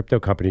ad for a crypto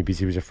company because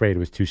he was afraid it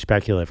was too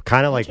speculative.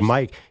 Kind of like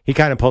Mike. He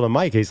kind of pulled a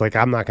Mike. He's like,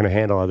 I'm not going to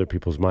handle other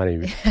people's money.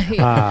 It's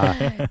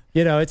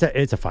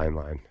a fine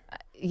line.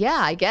 Yeah,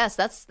 I guess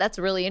that's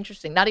really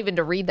interesting. Not even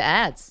to read the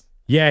ads.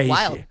 Yeah,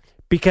 wild.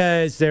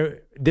 Because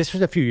this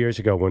was a few years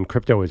ago when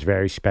crypto was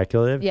very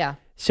speculative. Yeah.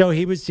 So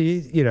he was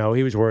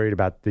worried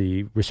about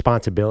the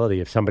responsibility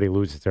if somebody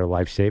loses their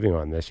life saving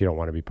on this. You don't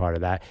want to be part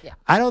of that. Yeah.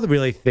 I don't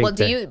really think.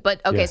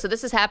 Well, so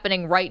this is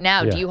happening right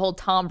now. Yeah. Do you hold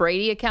Tom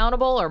Brady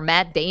accountable or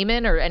Matt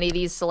Damon or any of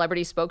these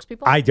celebrity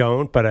spokespeople? I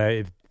don't, but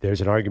if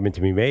there's an argument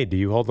to be made. Do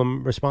you hold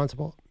them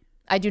responsible?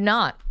 I do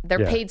not.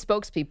 They're paid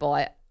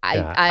spokespeople.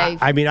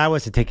 I mean, I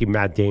wasn't taking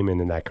Matt Damon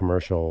in that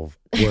commercial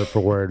word for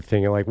word,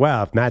 thinking like,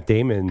 well, if Matt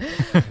Damon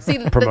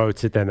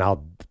promotes it, then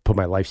I'll put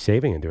my life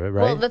saving into it,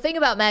 right? Well, the thing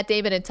about Matt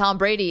Damon and Tom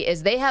Brady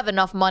is they have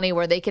enough money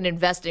where they can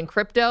invest in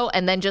crypto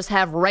and then just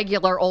have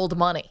regular old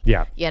money.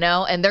 Yeah.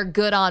 And they're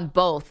good on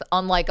both,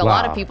 unlike a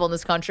lot of people in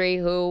this country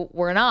who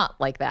were not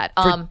like that.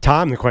 For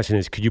Tom, the question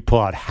is, could you pull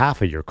out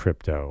half of your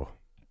crypto?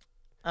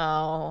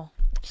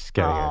 Just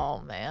getting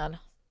it. Man.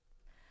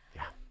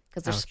 Yeah.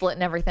 Because they're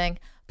splitting everything.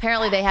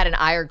 Apparently, they had an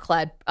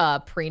ironclad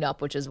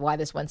prenup, which is why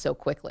this went so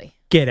quickly.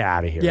 Get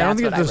out of here. Yeah, I don't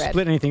think they're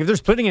splitting anything. If they're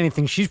splitting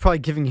anything, she's probably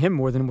giving him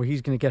more than what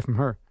he's going to get from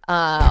her.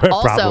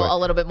 Also, a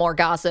little bit more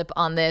gossip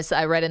on this.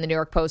 I read in the New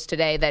York Post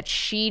today that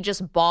she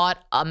just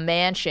bought a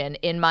mansion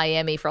in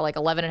Miami for like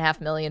 $11.5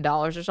 million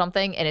or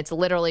something, and it's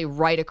literally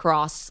right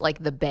across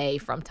like the bay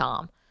from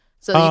Tom.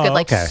 So you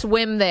could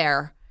swim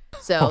there.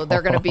 So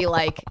they're going to be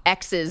like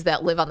exes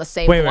that live on the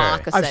same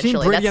block. Essentially, I've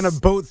seen Brady on a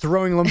boat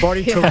throwing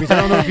Lombardi trophies.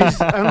 I don't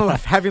know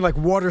if having like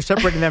water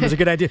separating them is a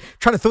good idea.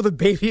 Trying to throw the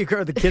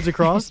the kids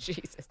across.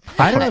 Jesus.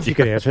 I don't know if you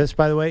could answer this,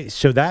 by the way.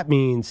 So that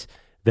means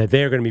that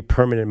they're going to be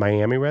permanent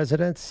Miami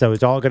residents. So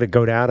it's all going to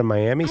go down in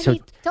Miami.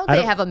 Don't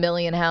they have a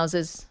million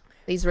houses?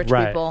 These rich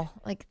people,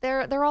 like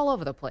they're all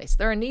over the place.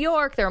 They're in New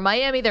York. They're in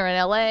Miami. They're in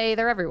LA.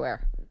 They're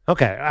everywhere.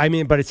 Okay. I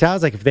mean, but it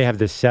sounds like if they have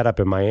this set up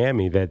in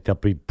Miami, that they'll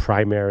be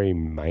primary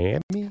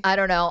Miami? I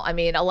don't know. I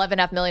mean,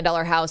 $11.5 million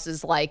house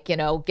is like,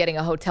 getting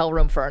a hotel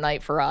room for a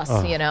night for us,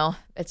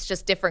 It's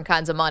just different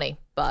kinds of money.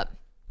 But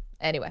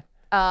anyway.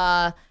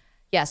 So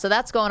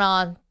that's going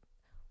on.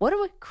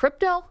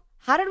 Crypto?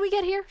 How did we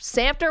get here?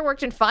 Samter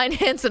worked in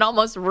finance and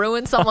almost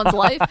ruined someone's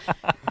life.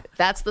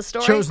 That's the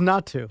story. Chose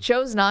not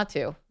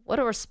to. What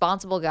a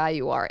responsible guy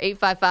you are.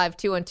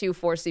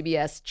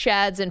 855-212-4CBS.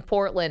 Chad's in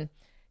Portland.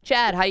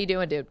 Chad, how you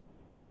doing, dude?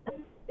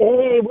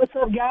 Hey, what's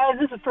up, guys?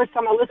 This is the first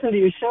time I listen to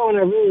your show, and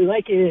I really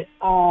like it.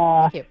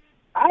 Thank you.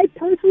 I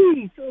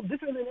personally feel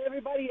different than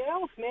everybody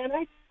else, man.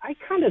 I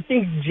kind of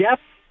think Jeff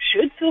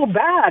should feel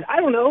bad.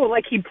 I don't know,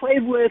 like he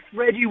played with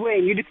Reggie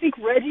Wayne. You think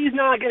Reggie's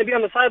not going to be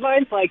on the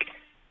sidelines? Like,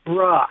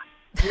 bruh,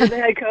 you're the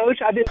head coach.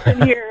 I've been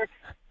sitting here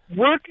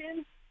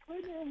working,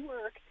 putting in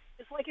work.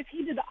 It's like if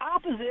he did the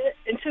opposite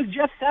and took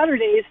Jeff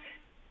Saturday's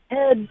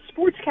head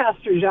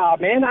sportscaster job,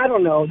 man. I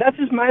don't know. That's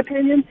just my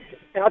opinion.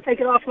 And I'll take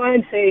it offline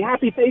and say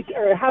happy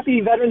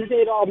Veterans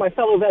Day to all my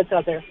fellow vets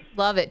out there.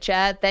 Love it,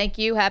 Chad. Thank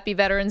you. Happy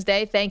Veterans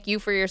Day. Thank you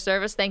for your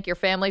service. Thank your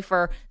family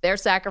for their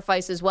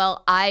sacrifice as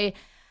well. I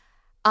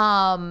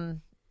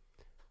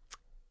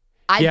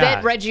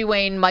bet Reggie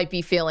Wayne might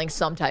be feeling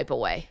some type of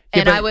way.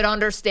 And I would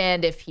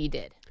understand if he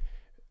did.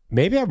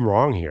 Maybe I'm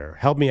wrong here.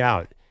 Help me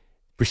out.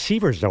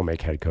 Receivers don't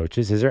make head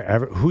coaches. Is there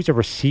ever who's a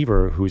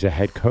receiver who's a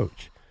head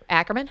coach?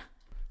 Ackerman?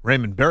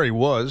 Raymond Berry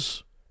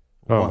was.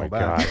 Oh, my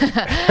God.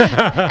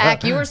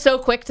 Ack, you were so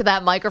quick to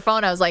that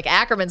microphone. I was like,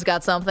 Ackerman's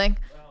got something.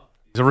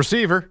 He's a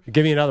receiver.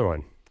 Give me another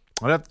one.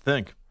 I'd have to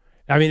think.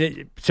 I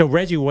mean, so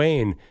Reggie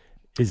Wayne,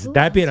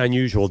 that'd be an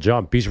unusual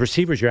jump. Because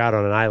receivers, you're out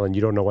on an island.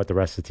 You don't know what the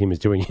rest of the team is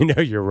doing. You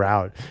know your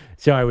route.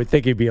 So I would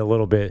think it'd be a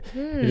little bit.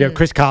 You know,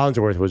 Chris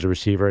Collinsworth was a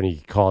receiver, and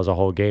he calls a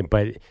whole game.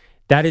 But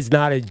that is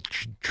not a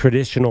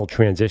traditional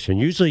transition.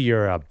 Usually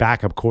you're a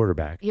backup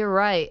quarterback. You're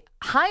right.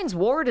 Hines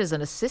Ward is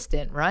an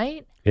assistant,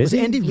 right? Was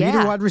Andy Reid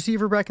a wide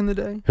receiver back in the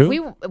day?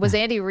 Who? Was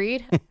Andy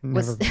Reid?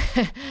 Was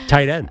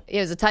tight end. He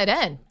was a tight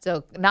end,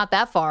 so not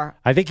that far.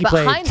 I think he But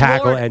played Hines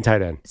tackle Ward- and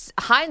tight end.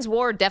 Hines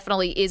Ward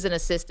definitely is an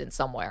assistant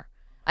somewhere.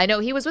 I know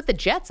he was with the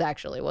Jets,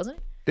 actually, wasn't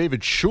he?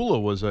 David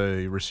Shula was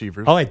a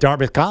receiver. Oh, at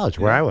Dartmouth College,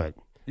 where I went.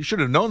 You should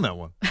have known that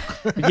one.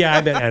 Yeah,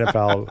 I meant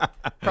NFL.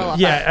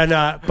 Yeah,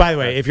 and by the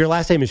way, if your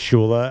last name is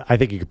Shula, I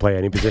think you could play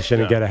any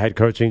position and get a head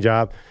coaching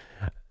job.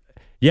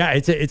 Yeah,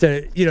 it's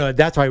a you know,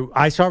 that's why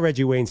I saw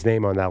Reggie Wayne's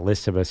name on that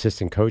list of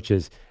assistant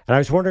coaches, and I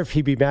was wondering if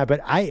he'd be mad.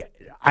 But I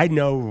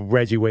know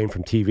Reggie Wayne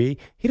from TV.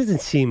 He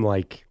doesn't seem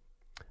like.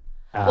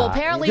 Well,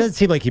 apparently, it doesn't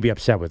seem like he'd be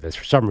upset with this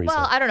for some reason.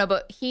 Well, I don't know,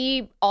 but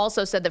he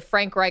also said that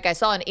Frank Reich. I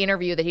saw an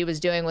interview that he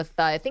was doing with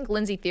I think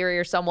Lindsey Theory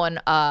or someone,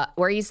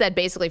 where he said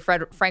basically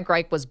Frank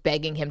Reich was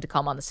begging him to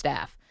come on the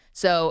staff.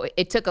 So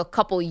it took a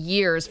couple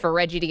years for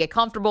Reggie to get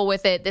comfortable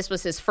with it. This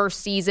was his first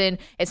season.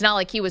 It's not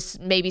like he was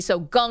maybe so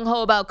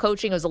gung-ho about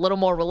coaching. He was a little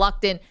more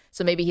reluctant,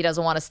 so maybe he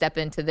doesn't want to step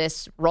into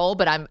this role.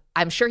 But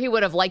I'm sure he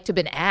would have liked to have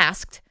been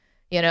asked,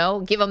 you know,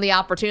 give him the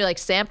opportunity like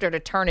Samter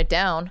to turn it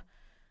down,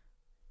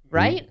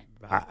 right?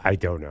 I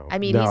don't know. I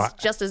mean, he's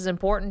just as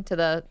important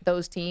to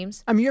those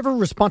teams. I mean, you have a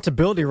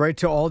responsibility, right,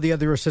 to all the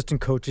other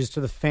assistant coaches, to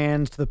the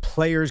fans, to the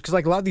players, because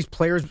like a lot of these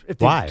players, if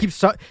they Why? keep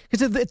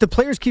if the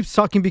players keep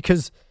sucking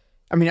because.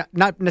 I mean,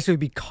 not necessarily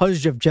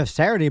because of Jeff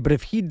Saturday, but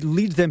if he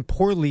leads them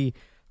poorly,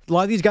 a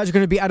lot of these guys are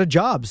going to be out of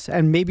jobs.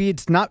 And maybe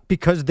it's not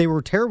because they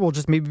were terrible,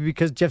 just maybe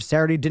because Jeff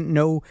Saturday didn't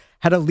know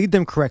how to lead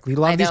them correctly. A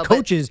lot of these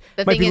coaches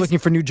might be looking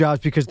for new jobs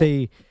because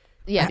they...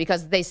 Yeah,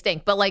 because they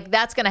stink. But, like,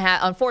 that's going to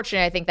happen.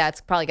 Unfortunately, I think that's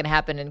probably going to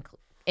happen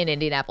in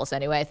Indianapolis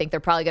anyway. I think they're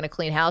probably going to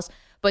clean house.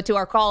 But to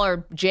our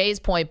caller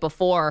Jay's point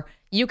before,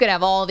 you could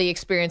have all the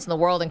experience in the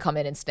world and come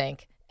in and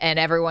stink. And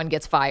everyone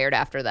gets fired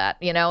after that.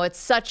 You know, it's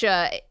such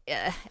a...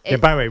 Yeah,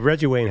 by the way,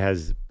 Reggie Wayne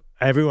has...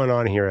 Everyone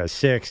on here has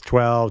 6,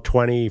 12,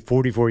 20,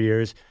 44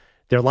 years.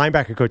 Their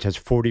linebacker coach has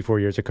 44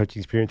 years of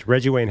coaching experience.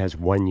 Reggie Wayne has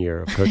 1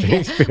 year of coaching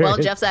experience. Well,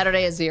 Jeff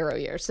Saturday has 0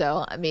 years.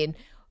 So, I mean...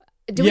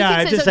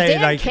 I'm just saying,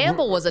 Dan like...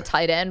 Campbell was a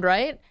tight end,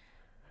 right?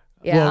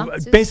 Yeah. Well,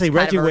 basically,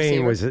 Reggie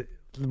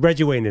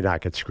Wayne did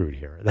not get screwed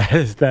here. That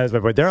is my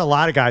point. There are a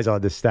lot of guys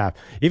on this staff.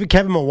 Even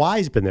Kevin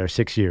Mawai's been there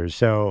 6 years.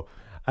 So...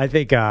 I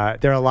think there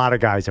are a lot of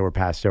guys that were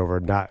passed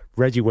over.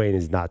 Reggie Wayne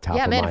is not top of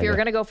mind. Yeah, man, if you were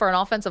going to go for an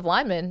offensive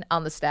lineman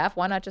on the staff,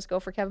 why not just go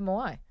for Kevin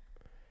Mawai?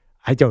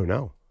 I don't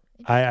know.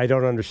 I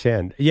don't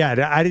understand.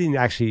 Yeah, I didn't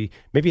actually.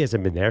 Maybe he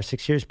hasn't been there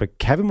 6 years, but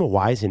Kevin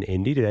Mawai's in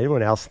Indy. Did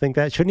anyone else think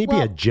that? Shouldn't he be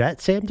a Jet,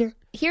 Samter?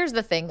 Here's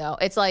the thing, though.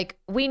 It's like,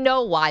 we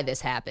know why this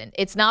happened.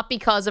 It's not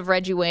because of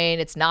Reggie Wayne.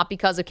 It's not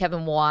because of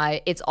Kevin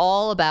Mawai. It's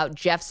all about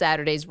Jeff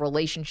Saturday's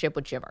relationship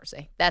with Jim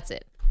Irsay. That's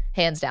it.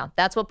 Hands down.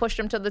 That's what pushed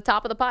him to the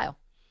top of the pile.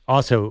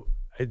 Also,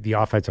 the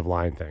offensive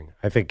line thing.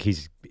 I think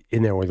he's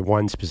in there with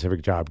one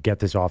specific job: get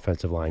this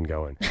offensive line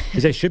going.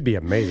 Because they should be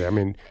amazing. I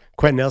mean,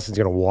 Quentin Nelson's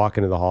going to walk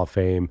into the Hall of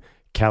Fame.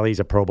 Kelly's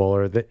a Pro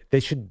Bowler. They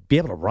should be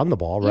able to run the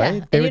ball, right?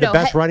 Yeah. They were the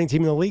best running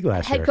team in the league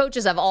last year. Head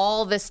coaches have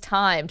all this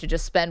time to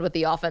just spend with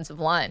the offensive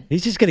line.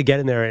 He's just going to get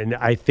in there and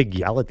I think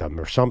yell at them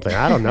or something.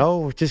 I don't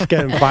know. Just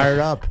get him fired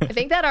up. I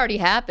think that already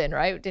happened,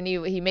 right? Didn't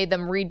he made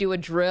them redo a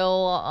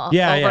drill over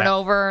and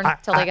over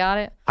until they got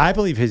it? I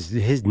believe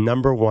his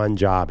number one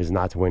job is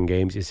not to win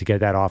games, is to get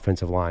that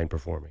offensive line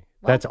performing.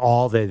 Well, that's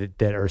all that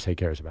Irsay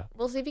cares about.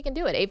 We'll see if he can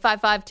do it.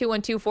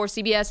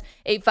 855-212-4CBS,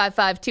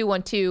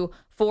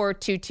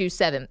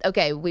 855-212-4227.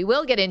 Okay, we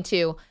will get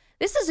into,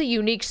 this is a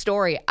unique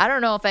story. I don't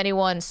know if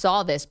anyone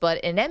saw this,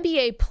 but an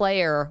NBA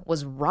player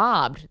was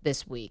robbed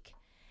this week.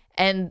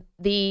 And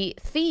the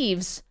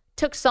thieves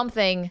took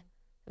something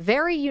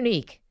very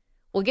unique.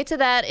 We'll get to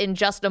that in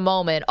just a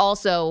moment.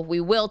 Also, we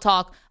will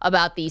talk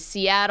about the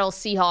Seattle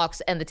Seahawks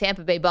and the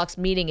Tampa Bay Bucks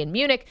meeting in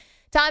Munich.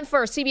 Time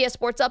for a CBS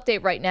Sports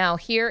Update right now.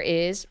 Here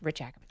is Rich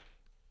Ackerman.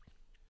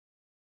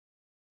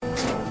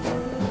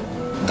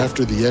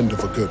 After the end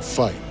of a good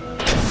fight,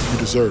 you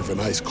deserve an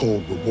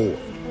ice-cold reward.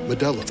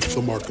 Modelo is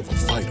the mark of a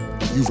fighter.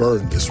 You've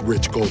earned this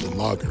rich golden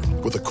lager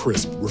with a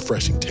crisp,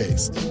 refreshing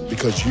taste.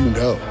 Because you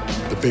know,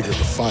 the bigger the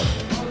fight,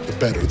 the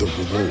better the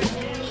reward.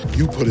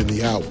 You put in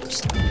the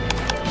hours,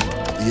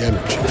 the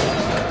energy,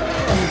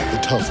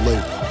 the tough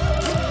labor.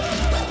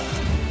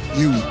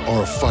 You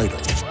are a fighter,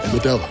 and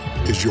Modelo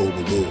is your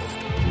reward.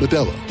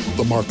 Modelo,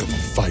 the mark of a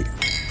fighter.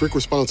 Drink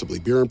responsibly.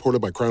 Beer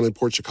imported by Crown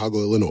Imports, Chicago,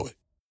 Illinois.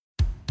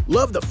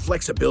 Love the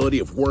flexibility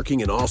of working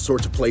in all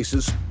sorts of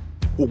places?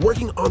 Well,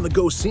 working on the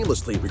go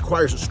seamlessly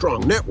requires a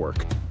strong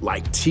network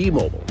like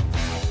T-Mobile.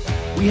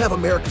 We have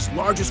America's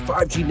largest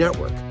 5G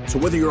network, so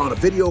whether you're on a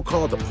video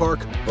call at the park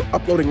or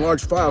uploading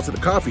large files at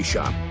the coffee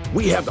shop,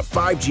 we have the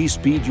 5G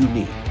speed you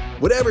need.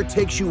 Whatever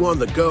takes you on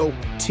the go,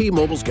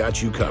 T-Mobile's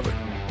got you covered.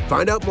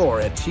 Find out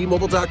more at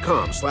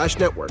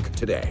T-Mobile.com/network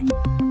today.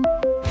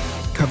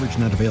 Coverage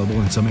not available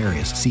in some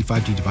areas. See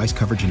 5G device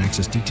coverage and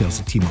access details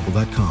at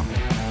T-Mobile.com.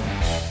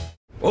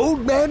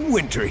 Old Man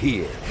Winter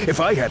here. If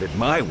I had it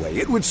my way,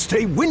 it would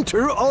stay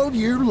winter all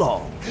year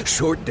long.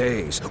 Short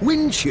days,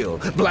 wind chill,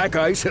 black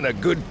ice, and a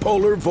good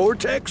polar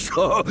vortex.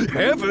 Oh,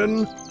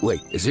 heaven.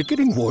 Wait, is it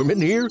getting warm in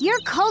here? Your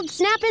cold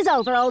snap is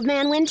over, Old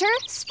Man Winter.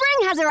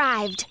 Spring has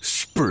arrived.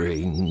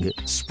 Spring.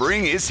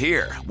 Spring is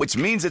here, which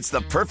means it's the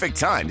perfect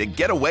time to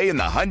get away in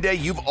the Hyundai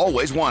you've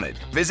always wanted.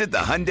 Visit the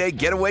Hyundai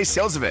Getaway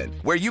Sales Event,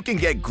 where you can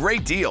get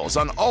great deals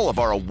on all of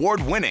our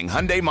award-winning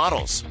Hyundai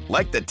models,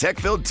 like the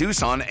tech-filled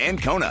Tucson and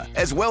Kona,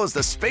 as well as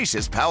the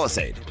spacious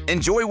Palisade.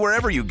 Enjoy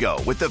wherever you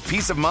go with the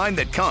peace of mind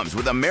that comes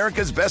with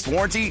America's best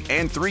warranty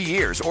and 3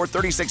 years or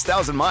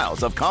 36,000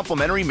 miles of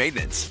complimentary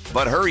maintenance.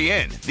 But hurry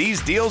in,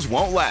 these deals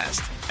won't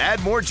last.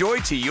 Add more joy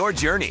to your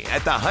journey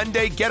at the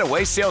Hyundai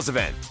Getaway Sales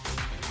Event.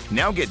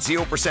 Now get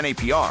 0%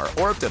 APR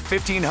or up to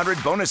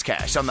 $1,500 bonus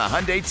cash on the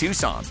Hyundai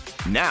Tucson.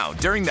 Now,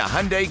 during the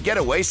Hyundai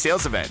Getaway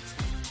Sales Event.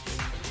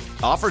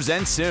 Offers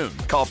end soon.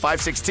 Call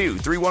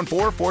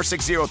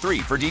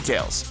 562-314-4603 for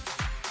details.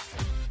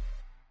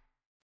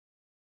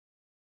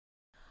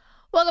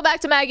 Welcome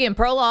back to Maggie and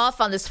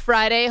Perloff on this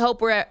Friday. Hope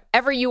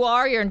wherever you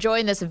are, you're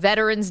enjoying this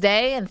Veterans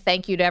Day. And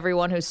thank you to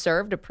everyone who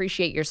served.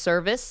 Appreciate your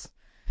service.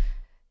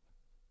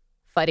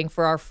 Fighting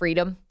for our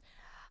freedom.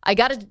 I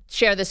got to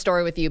share this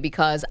story with you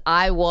because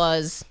I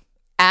was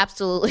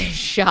absolutely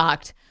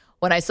shocked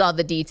when I saw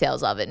the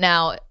details of it.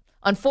 Now,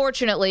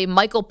 unfortunately,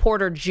 Michael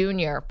Porter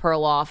Jr.,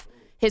 Perloff,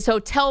 his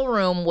hotel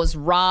room was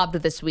robbed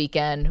this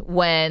weekend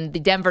when the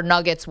Denver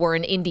Nuggets were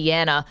in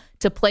Indiana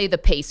to play the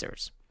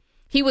Pacers.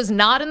 He was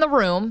not in the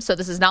room, so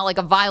this is not like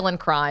a violent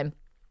crime,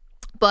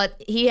 but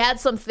he had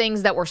some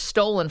things that were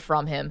stolen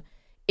from him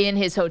in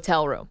his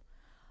hotel room.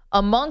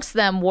 Amongst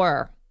them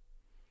were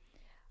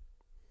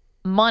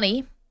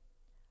money,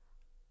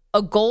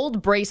 a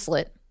gold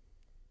bracelet,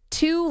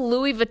 2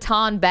 Louis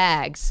Vuitton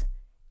bags,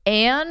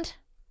 and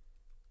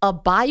a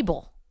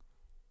Bible.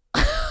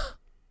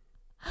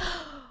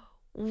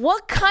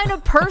 What kind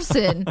of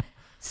person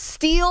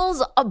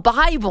steals a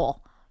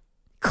Bible?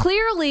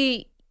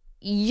 Clearly,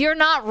 you're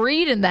not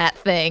reading that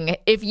thing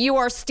if you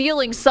are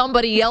stealing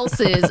somebody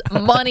else's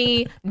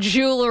money,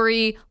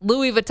 jewelry,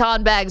 Louis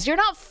Vuitton bags. You're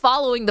not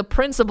following the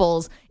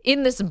principles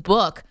in this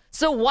book.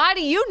 So why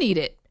do you need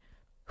it?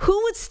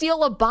 Who would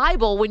steal a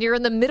Bible when you're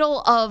in the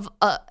middle of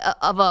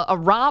a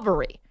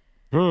robbery?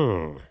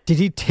 Did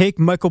he take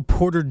Michael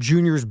Porter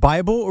Jr.'s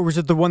Bible, or was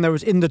it the one that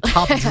was in the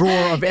top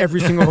drawer of every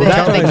single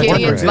hotel? The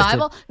Gideon's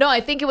Bible? No, I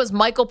think it was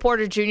Michael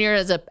Porter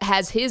Jr.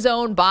 has his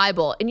own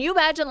Bible. And you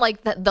imagine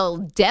like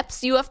the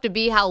depths you have to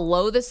be, how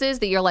low this is,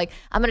 that you're like,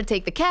 I'm going to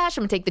take the cash,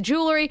 I'm going to take the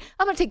jewelry,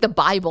 I'm going to take the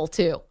Bible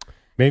too.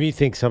 Maybe you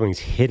think something's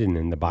hidden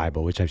in the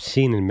Bible, which I've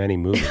seen in many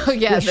movies.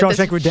 Yeah,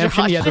 Shawshank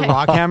Redemption, he had the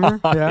rock hammer.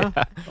 Yeah.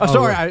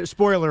 Sorry,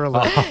 spoiler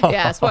alert.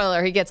 Yeah,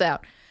 spoiler, he gets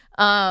out.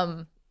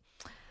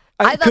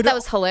 I thought that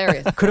was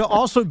hilarious. Could it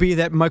also be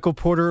that Michael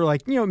Porter,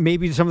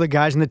 maybe some of the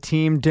guys on the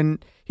team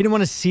didn't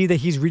want to see that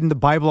he's reading the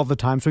Bible all the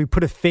time, so he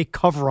put a fake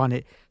cover on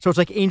it. So it's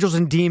like Angels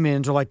and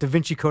Demons or like Da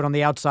Vinci Code on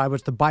the outside, but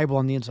it's the Bible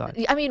on the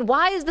inside. I mean,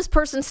 why is this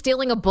person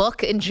stealing a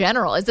book in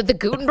general? Is it the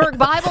Gutenberg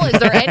Bible? Is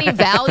there any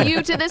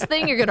value to this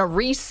thing? You're going to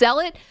resell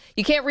it?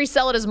 You can't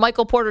resell it as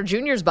Michael Porter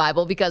Jr.'s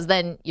Bible because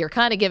then you're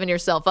kind of giving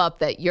yourself up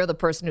that you're the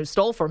person who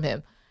stole from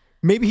him.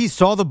 Maybe he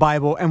saw the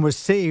Bible and was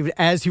saved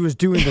as he was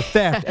doing the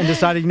theft and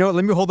decided,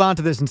 let me hold on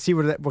to this and see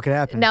what could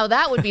happen. Now,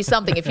 that would be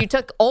something. If you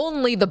took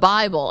only the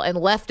Bible and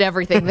left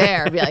everything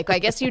there, it'd be like, I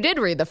guess you did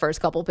read the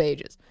first couple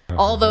pages.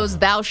 All those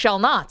thou shall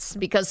nots,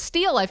 because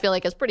steal, I feel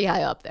like, is pretty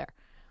high up there.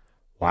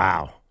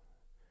 Wow.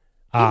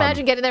 Can you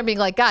imagine getting there and being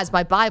like, guys,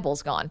 my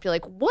Bible's gone. Be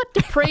like, what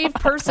depraved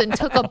person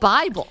took a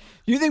Bible?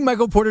 You think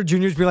Michael Porter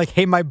Jr. would be like,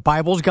 hey, my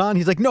Bible's gone?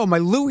 He's like, no, my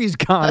Louis is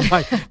gone.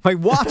 My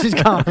watch is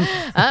gone.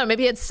 I don't know.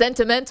 Maybe it had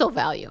sentimental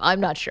value. I'm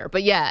not sure.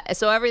 But yeah,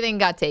 so everything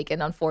got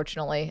taken,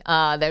 unfortunately.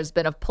 There's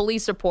been a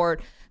police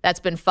report that's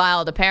been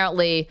filed.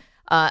 Apparently,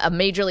 a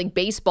Major League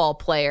Baseball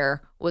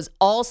player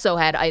also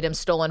had items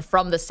stolen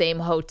from the same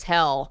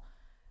hotel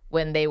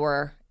when they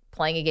were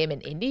playing a game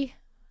in Indy.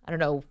 I don't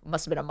know.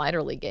 Must have been a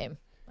minor league game.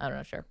 I'm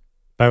not sure.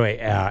 By the way,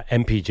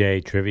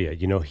 MPJ trivia,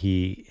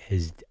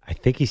 I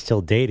think he's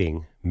still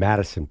dating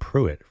Madison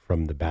Pruitt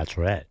from The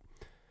Bachelorette.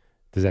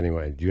 Do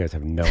you guys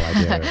have no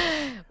idea?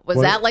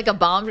 That like a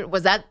bomb?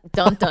 Was that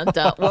dun dun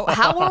dun? Well,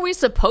 how were we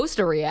supposed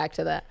to react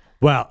to that?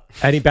 Well,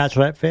 any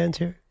Bachelorette fans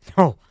here?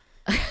 No.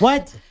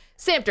 What?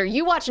 Samter,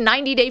 you watch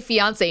 90 Day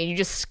Fiancé and you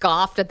just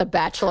scoffed at The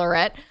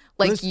Bachelorette?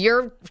 Like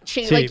your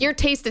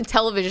taste in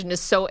television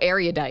is so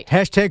erudite.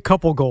 #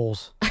 couple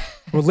goals.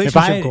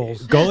 Relationship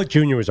goals. Golick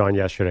Jr. was on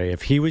yesterday.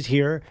 If he was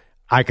here,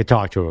 I could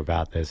talk to him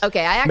about this.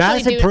 Okay,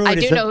 I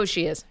do know who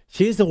she is.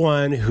 She's the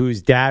one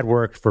whose dad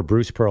worked for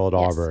Bruce Pearl at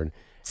Auburn.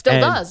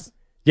 Still does.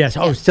 Yes.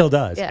 Oh, still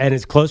does. Yeah. And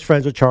is close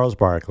friends with Charles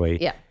Barkley.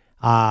 Yeah.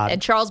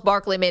 And Charles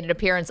Barkley made an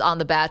appearance on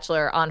The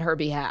Bachelor on her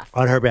behalf.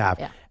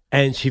 Yeah.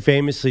 And she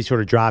famously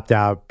sort of dropped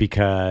out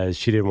because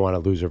she didn't want to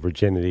lose her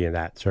virginity in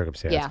that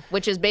circumstance. Yeah,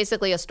 which is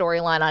basically a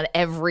storyline on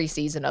every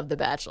season of The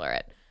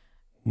Bachelorette.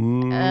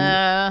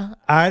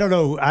 I don't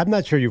know. I'm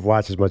not sure you've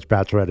watched as much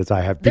Bachelorette as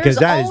I have. Because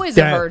there's always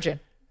a virgin.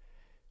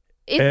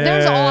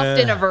 There's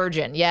often a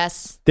virgin,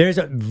 yes. There's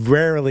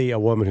rarely a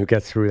woman who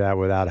gets through that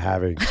without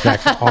having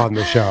sex on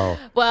the show.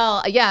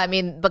 Well, yeah, I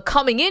mean, but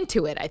coming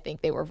into it, I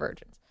think they were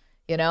virgins.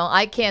 You know,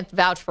 I can't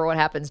vouch for what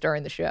happens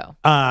during the show.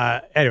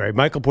 Anyway,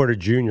 Michael Porter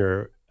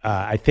Jr.,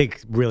 I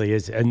think really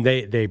is, and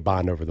they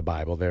bond over the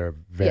Bible. They're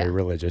very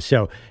religious.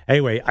 So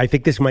anyway, I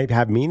think this might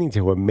have meaning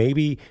to him.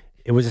 Maybe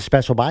it was a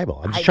special Bible.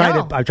 I'm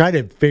trying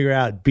to figure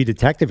out, be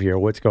detective here,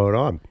 what's going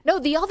on. No,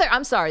 the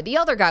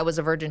other guy was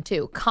a virgin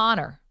too.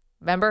 Connor,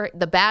 remember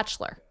The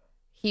Bachelor?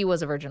 He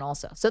was a virgin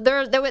also. So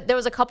there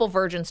was a couple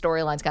virgin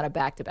storylines kind of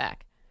back to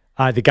back.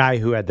 The guy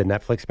who had the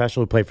Netflix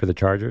special who played for the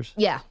Chargers.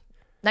 Yeah,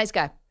 nice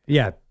guy.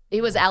 Yeah,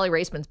 he was Allie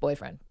Raceman's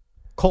boyfriend.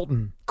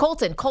 Colton, not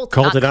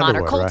Connor.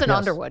 Underwood, Colton right?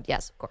 Underwood,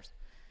 yes, of course.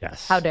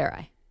 Yes. How dare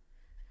I?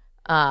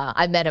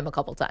 I met him a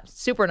couple times.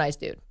 Super nice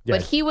dude. Yeah.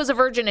 But he was a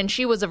virgin and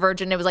she was a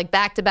virgin. It was like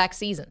back-to-back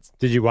seasons.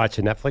 Did you watch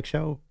the Netflix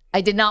show?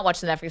 I did not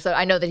watch the Netflix show.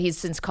 I know that he's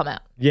since come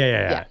out.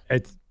 Yeah.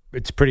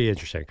 It's pretty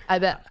interesting. I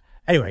bet.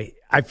 Anyway,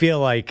 I feel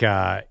like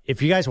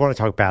if you guys want to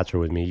talk Bachelor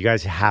with me, you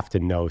guys have to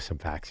know some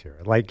facts here.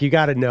 Like, you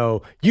got to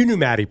know. You knew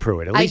Maddie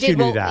Pruitt. At least you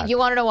knew that. You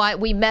want to know why?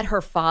 We met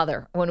her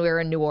father when we were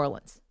in New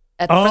Orleans.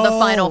 For the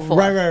Final Four.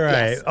 Right.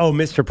 Yes. Oh,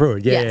 Mr.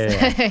 Pruitt. Yeah.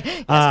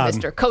 Yes,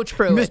 Mr. Coach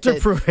Pruitt. Mr.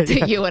 Pruitt.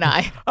 To you and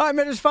I. I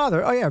met his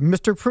father. Oh, yeah,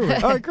 Mr.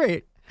 Pruitt. Oh,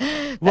 great.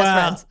 Best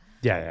friends.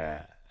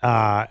 Yeah.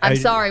 I'm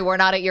sorry, we're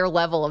not at your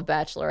level of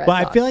Bachelorette. Well,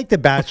 I feel like the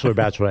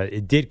Bachelorette,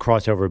 it did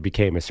cross over,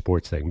 became a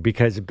sports thing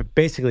because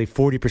basically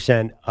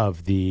 40%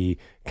 of the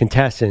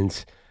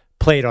contestants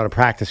played on a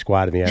practice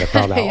squad in the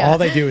NFL now. Yeah. All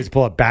they do is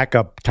pull up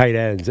backup tight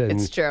ends. And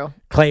it's true.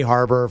 Clay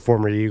Harbor,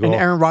 former Eagle.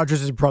 And Aaron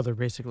Rodgers' brother,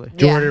 basically.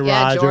 Jordan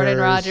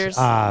Rodgers.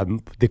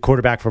 The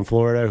quarterback from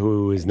Florida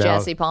who is now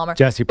Jesse Palmer.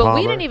 But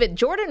we didn't even,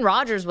 Jordan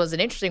Rodgers was an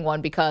interesting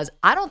one because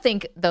I don't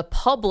think the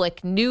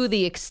public knew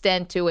the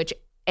extent to which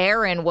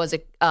Aaron was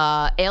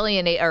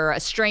alienated or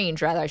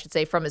estranged, rather, I should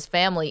say, from his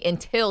family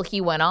until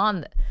he went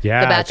on The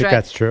Bachelor. I think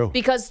that's true.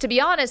 Because to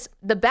be honest,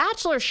 The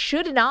Bachelor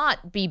should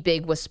not be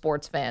big with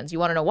sports fans. You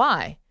want to know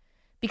why?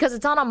 Because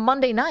it's on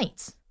Monday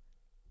nights.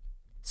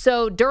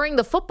 So during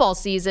the football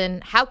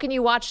season, how can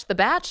you watch The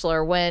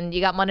Bachelor when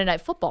you got Monday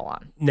Night Football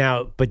on?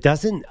 Now, but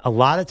doesn't a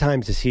lot of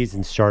times the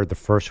season started the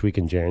first week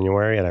in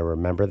January, and I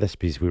remember this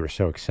because we were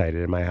so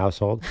excited in my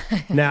household.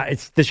 Now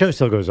the show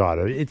still goes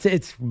on. It's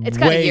kind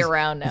of year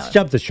round now. It's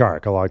jumped the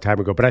shark a long time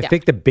ago, but I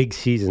think the big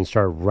season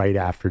started right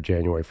after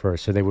January 1st,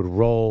 so they would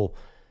roll.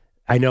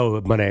 I know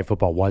Monday Night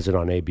Football wasn't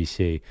on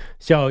ABC,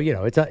 so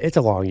it's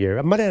a long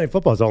year. Monday Night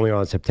Football is only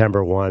on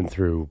September 1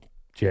 through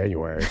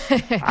January.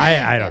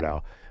 I don't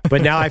know.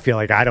 But now I feel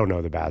like I don't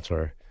know The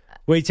Bachelor.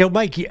 Wait, so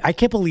Mike, I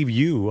can't believe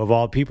you, of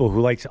all people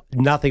who likes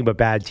nothing but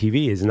bad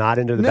TV, is not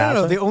into The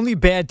Bachelor? No, the only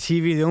bad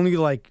TV, the only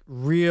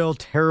real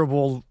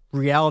terrible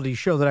reality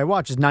show that I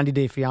watch is 90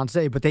 Day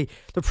Fiancé. But the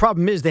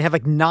problem is they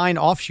have 9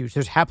 offshoots.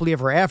 There's Happily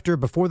Ever After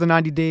before the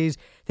 90 days.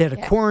 They had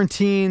a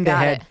quarantine.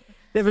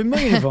 They have a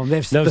million of them. They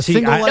have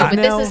single life but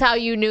now. this is how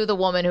you knew the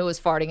woman who was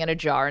farting in a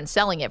jar and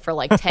selling it for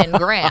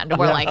 $10,000.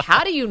 We're like,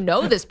 how do you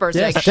know this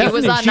person? Yes, she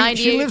was on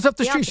 98. She lives up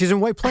the street. She's in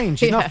White Plains.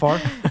 She's not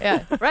far.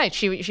 Yeah, right.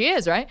 She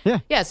is, right? Yeah.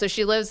 Yeah, so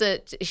she was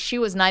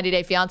 90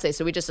 Day Fiancé,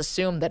 so we just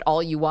assume that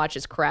all you watch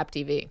is crap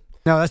TV.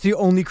 No, that's the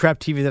only crap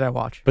TV that I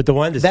watch. But the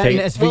one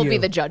we'll be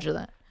the judge of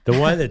that. The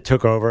one that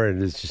took over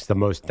and is just the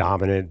most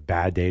dominant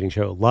bad dating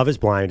show. Love is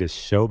Blind is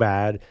so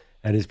bad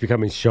and is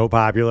becoming so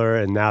popular,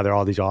 and now there are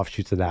all these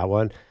offshoots of that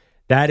one.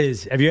 That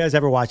is, have you guys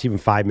ever watched even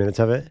 5 minutes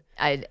of it?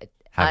 I'm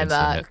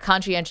a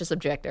conscientious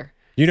objector.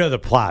 You know the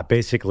plot.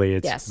 Basically,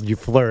 it's you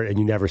flirt and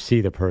you never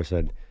see the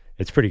person.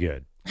 It's pretty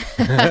good.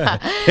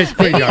 It's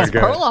pretty darn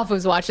good. Perloff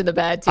who's watching the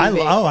bad TV.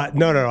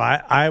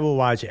 I will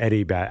watch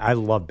any bad. I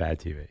love bad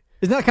TV.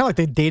 Isn't that kind of like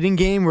the dating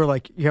game where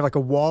you have a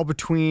wall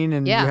between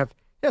and you have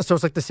so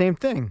it's like the same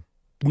thing.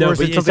 No,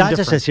 but it's not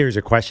just a series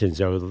of questions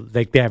though.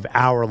 They have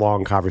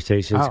hour-long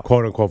conversations,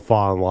 quote unquote,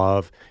 fall in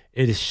love.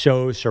 It is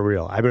so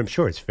surreal. I mean, I'm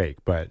sure it's fake,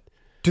 but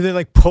do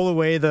they pull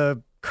away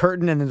the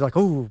curtain and it's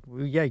oh,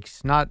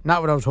 yikes, not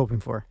what I was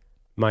hoping for?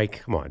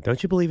 Mike, come on.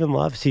 Don't you believe in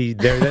love? See,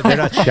 they're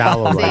not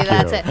shallow like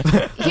that's you.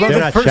 It. They're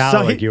not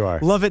shallow like you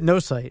are. Love at no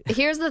sight.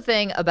 Here's the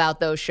thing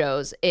about those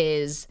shows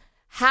is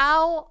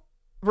how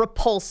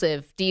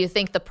repulsive do you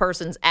think the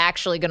person's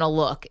actually going to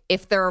look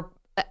if they're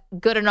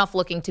good enough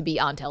looking to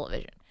be on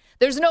television?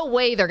 There's no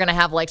way they're going to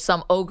have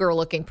some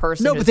ogre-looking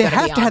person. No, but they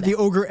have to have the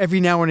ogre every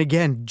now and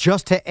again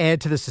just to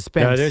add to the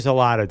suspense. No, there's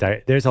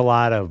a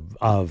lot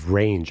of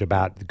range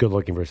about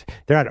good-looking versus.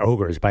 They're not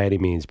ogres by any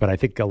means, but I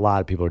think a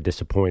lot of people are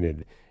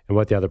disappointed in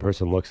what the other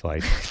person looks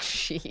like.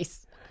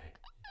 Jeez.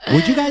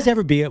 Would you guys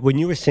ever be, when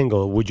you were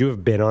single, would you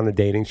have been on a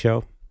dating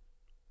show?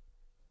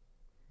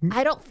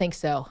 I don't think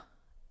so.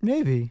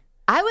 Maybe.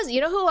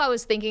 You know who I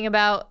was thinking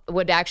about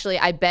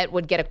I bet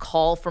would get a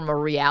call from a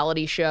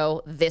reality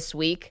show this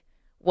week?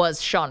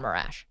 Was Sean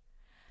Marash.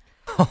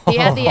 He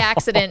had the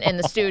accident in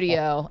the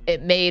studio.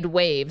 It made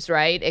waves,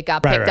 right? It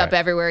got picked up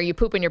everywhere. You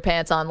poop in your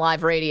pants on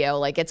live radio.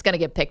 Like, it's going to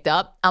get picked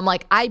up. I'm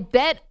like, I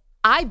bet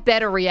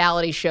a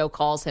reality show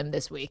calls him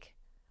this week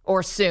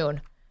or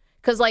soon.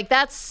 Because, like,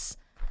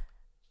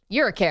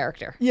 you're a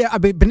character. Yeah,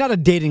 but not a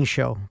dating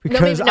show.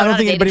 Because I don't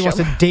think anybody wants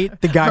to date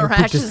the guy who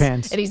pooped his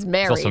pants. And he's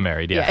married. He's also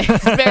married, yeah.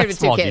 He's married with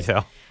Small 2 kids.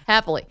 detail.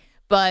 Happily.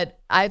 But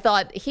I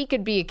thought he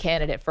could be a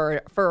candidate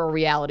for a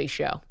reality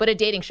show. But a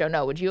dating show,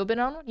 no. Would you have been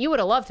on one? You would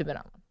have loved to have been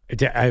on one.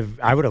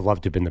 I would have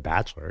loved to have been The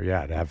Bachelor,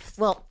 yeah, to have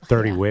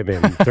 30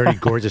 women, 30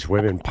 gorgeous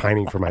women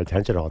pining for my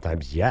attention all the time.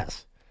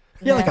 Yes.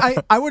 Yeah,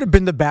 like I would have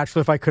been The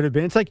Bachelor if I could have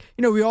been. It's like,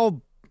 we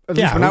all, at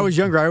least when I was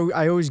younger,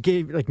 I always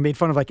made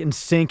fun of like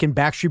NSYNC and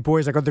Backstreet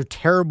Boys. Like, oh, they're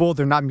terrible.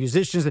 They're not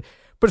musicians.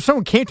 But if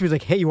someone came to me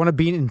like, hey, you want to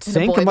be in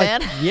NSYNC? I'm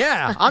band? like,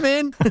 yeah, I'm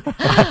in.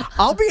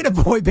 I'll be in a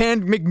boy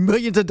band, make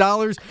millions of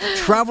dollars,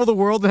 travel the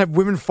world, and have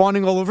women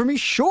fawning all over me.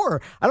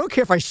 Sure. I don't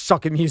care if I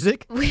suck at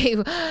music.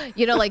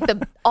 Like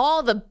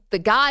all the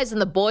guys in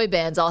the boy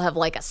bands all have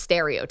like a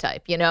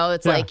stereotype,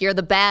 It's like, you're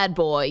the bad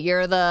boy,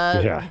 you're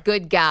the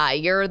good guy,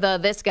 you're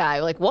this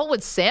guy. Like, what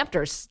would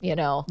Samter's,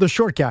 The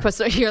short guy.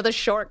 You're the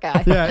short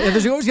guy. Yeah,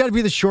 there's always got to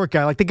be the short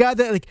guy. Like the guy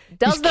that, like,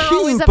 does he's there cute,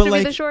 always have but to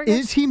like, be the short guy?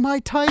 Is he my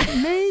type?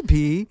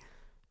 Maybe.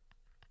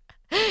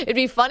 It'd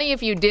be funny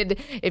if you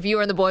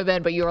were in the boy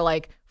band, but you were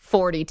like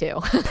 42.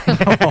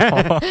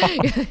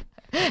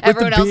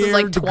 Everyone else is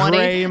like 20. The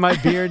gray in my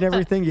beard and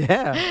everything.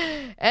 Yeah.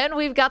 And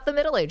we've got the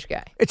middle-aged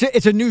guy.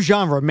 It's a new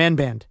genre, man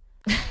band.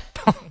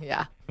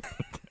 Yeah.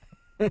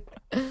 I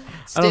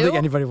don't think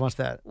anybody wants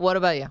that. What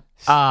about you?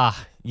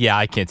 Yeah,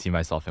 I can't see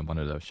myself in one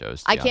of those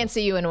shows. I can't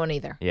see you in one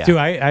either. Yeah. Dude,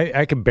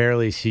 I can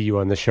barely see you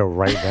on the show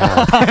right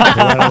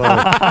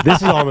now.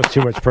 This is almost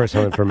too much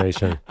personal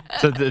information.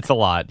 It's a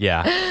lot,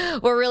 yeah.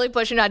 We're really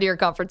pushing out of your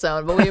comfort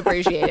zone, but we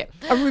appreciate it.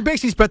 I mean, we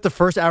basically spent the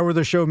first hour of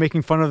the show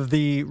making fun of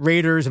the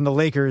Raiders and the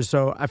Lakers,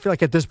 so I feel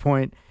like at this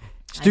point,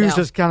 Stu's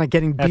just kind of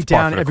getting beat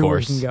down everywhere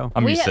he can go.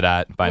 I'm used to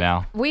that by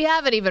now. We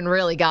haven't even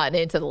really gotten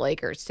into the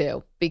Lakers,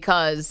 too,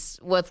 because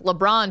with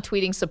LeBron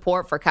tweeting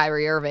support for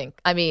Kyrie Irving,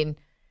 I mean,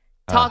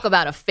 talk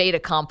about a fait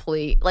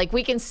accompli. Like,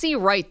 we can see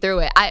right through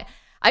it. I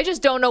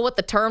just don't know what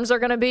the terms are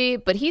going to be,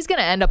 but he's going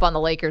to end up on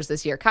the Lakers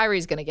this year.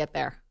 Kyrie's going to get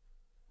there.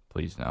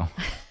 Please no.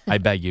 I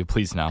beg you,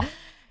 please no.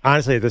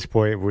 Honestly, at this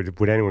point,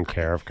 would anyone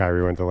care if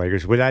Kyrie went to the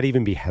Lakers? Would that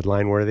even be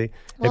headline worthy?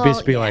 Well, It'd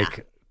just be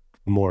like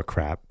more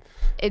crap.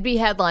 It'd be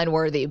headline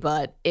worthy,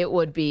 but it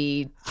would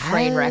be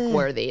train wreck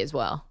worthy as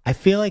well. I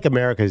feel like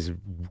America is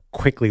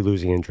quickly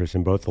losing interest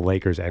in both the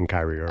Lakers and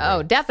Kyrie Irving.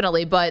 Oh,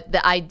 definitely. But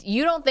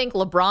you don't think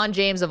LeBron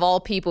James, of all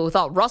people, who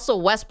thought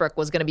Russell Westbrook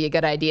was going to be a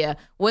good idea,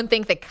 wouldn't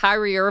think that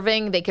Kyrie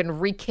Irving, they can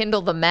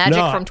rekindle the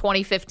magic from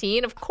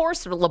 2015? Of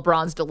course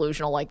LeBron's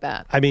delusional like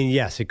that. I mean,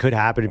 yes, it could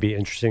happen to be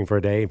interesting for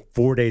a day.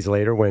 4 days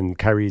later, when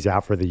Kyrie's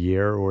out for the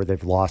year or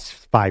they've lost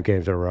 5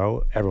 games in a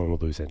row, everyone will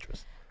lose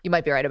interest. You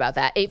might be right about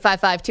that.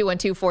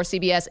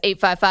 855-212-4CBS,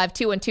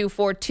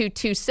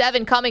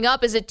 855-212-4227. Coming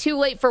up, is it too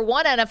late for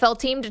one NFL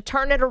team to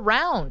turn it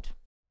around?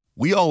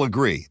 We all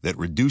agree that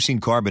reducing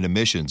carbon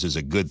emissions is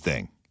a good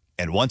thing.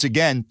 And once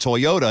again,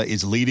 Toyota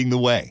is leading the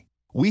way.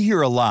 We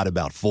hear a lot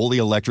about fully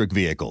electric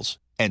vehicles,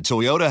 and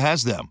Toyota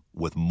has them,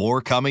 with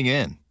more coming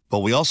in.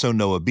 But we also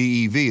know a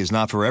BEV is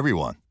not for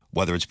everyone,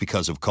 whether it's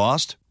because of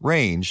cost,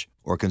 range,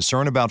 or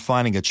concern about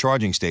finding a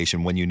charging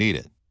station when you need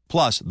it.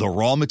 Plus, the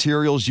raw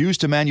materials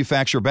used to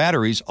manufacture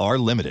batteries are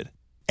limited.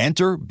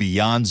 Enter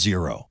Beyond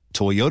Zero,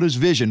 Toyota's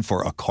vision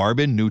for a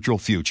carbon-neutral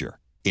future.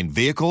 In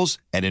vehicles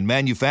and in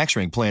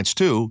manufacturing plants,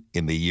 too,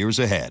 in the years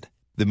ahead.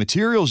 The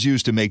materials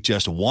used to make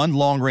just one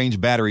long-range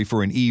battery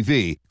for an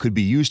EV could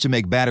be used to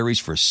make batteries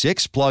for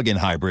 6 plug-in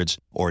hybrids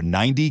or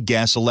 90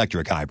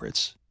 gas-electric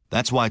hybrids.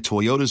 That's why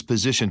Toyota's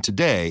position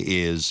today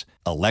is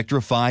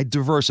electrified,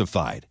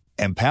 diversified,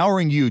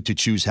 empowering you to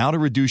choose how to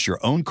reduce your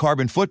own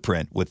carbon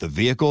footprint with the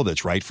vehicle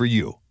that's right for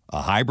you,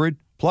 a hybrid,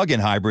 plug-in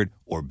hybrid,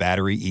 or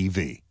battery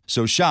EV.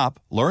 So shop,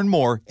 learn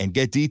more, and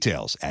get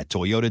details at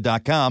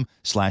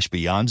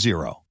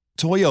toyota.com/beyondzero.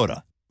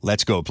 Toyota,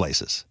 let's go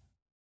places.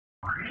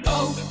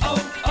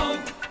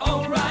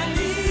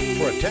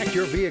 Protect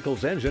your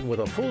vehicle's engine with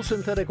a full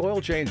synthetic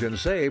oil change and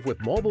save with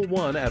Mobil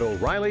 1 at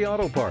O'Reilly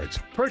Auto Parts.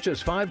 Purchase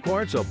 5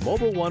 quarts of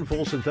Mobil 1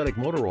 full synthetic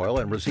motor oil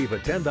and receive a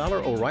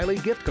 $10 O'Reilly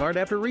gift card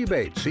after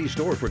rebate. See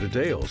store for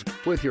details.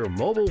 With your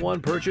Mobil 1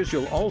 purchase,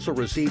 you'll also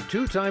receive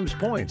 2 times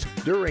points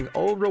during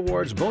O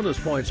Rewards Bonus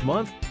Points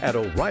Month at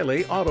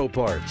O'Reilly Auto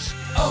Parts.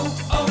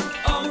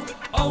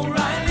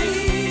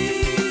 O'Reilly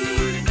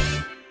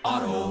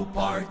Auto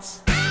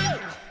Parts.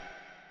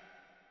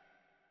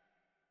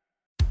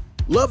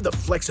 Love the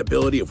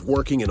flexibility of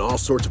working in all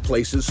sorts of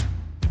places?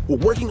 Well,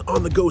 working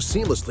on the go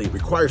seamlessly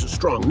requires a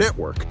strong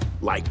network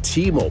like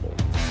T-Mobile.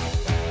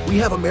 We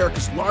have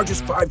America's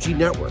largest 5G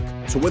network,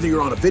 so whether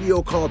you're on a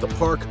video call at the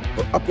park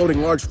or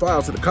uploading large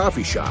files at a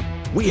coffee shop,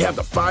 we have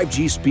the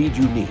 5G speed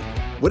you need.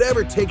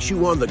 Whatever takes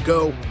you on the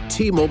go,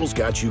 T-Mobile's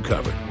got you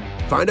covered.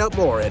 Find out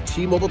more at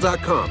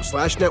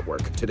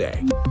T-Mobile.com/network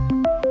today.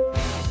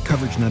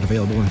 Coverage not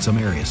available in some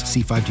areas.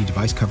 See 5G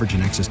device coverage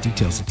and access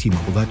details at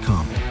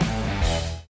T-Mobile.com.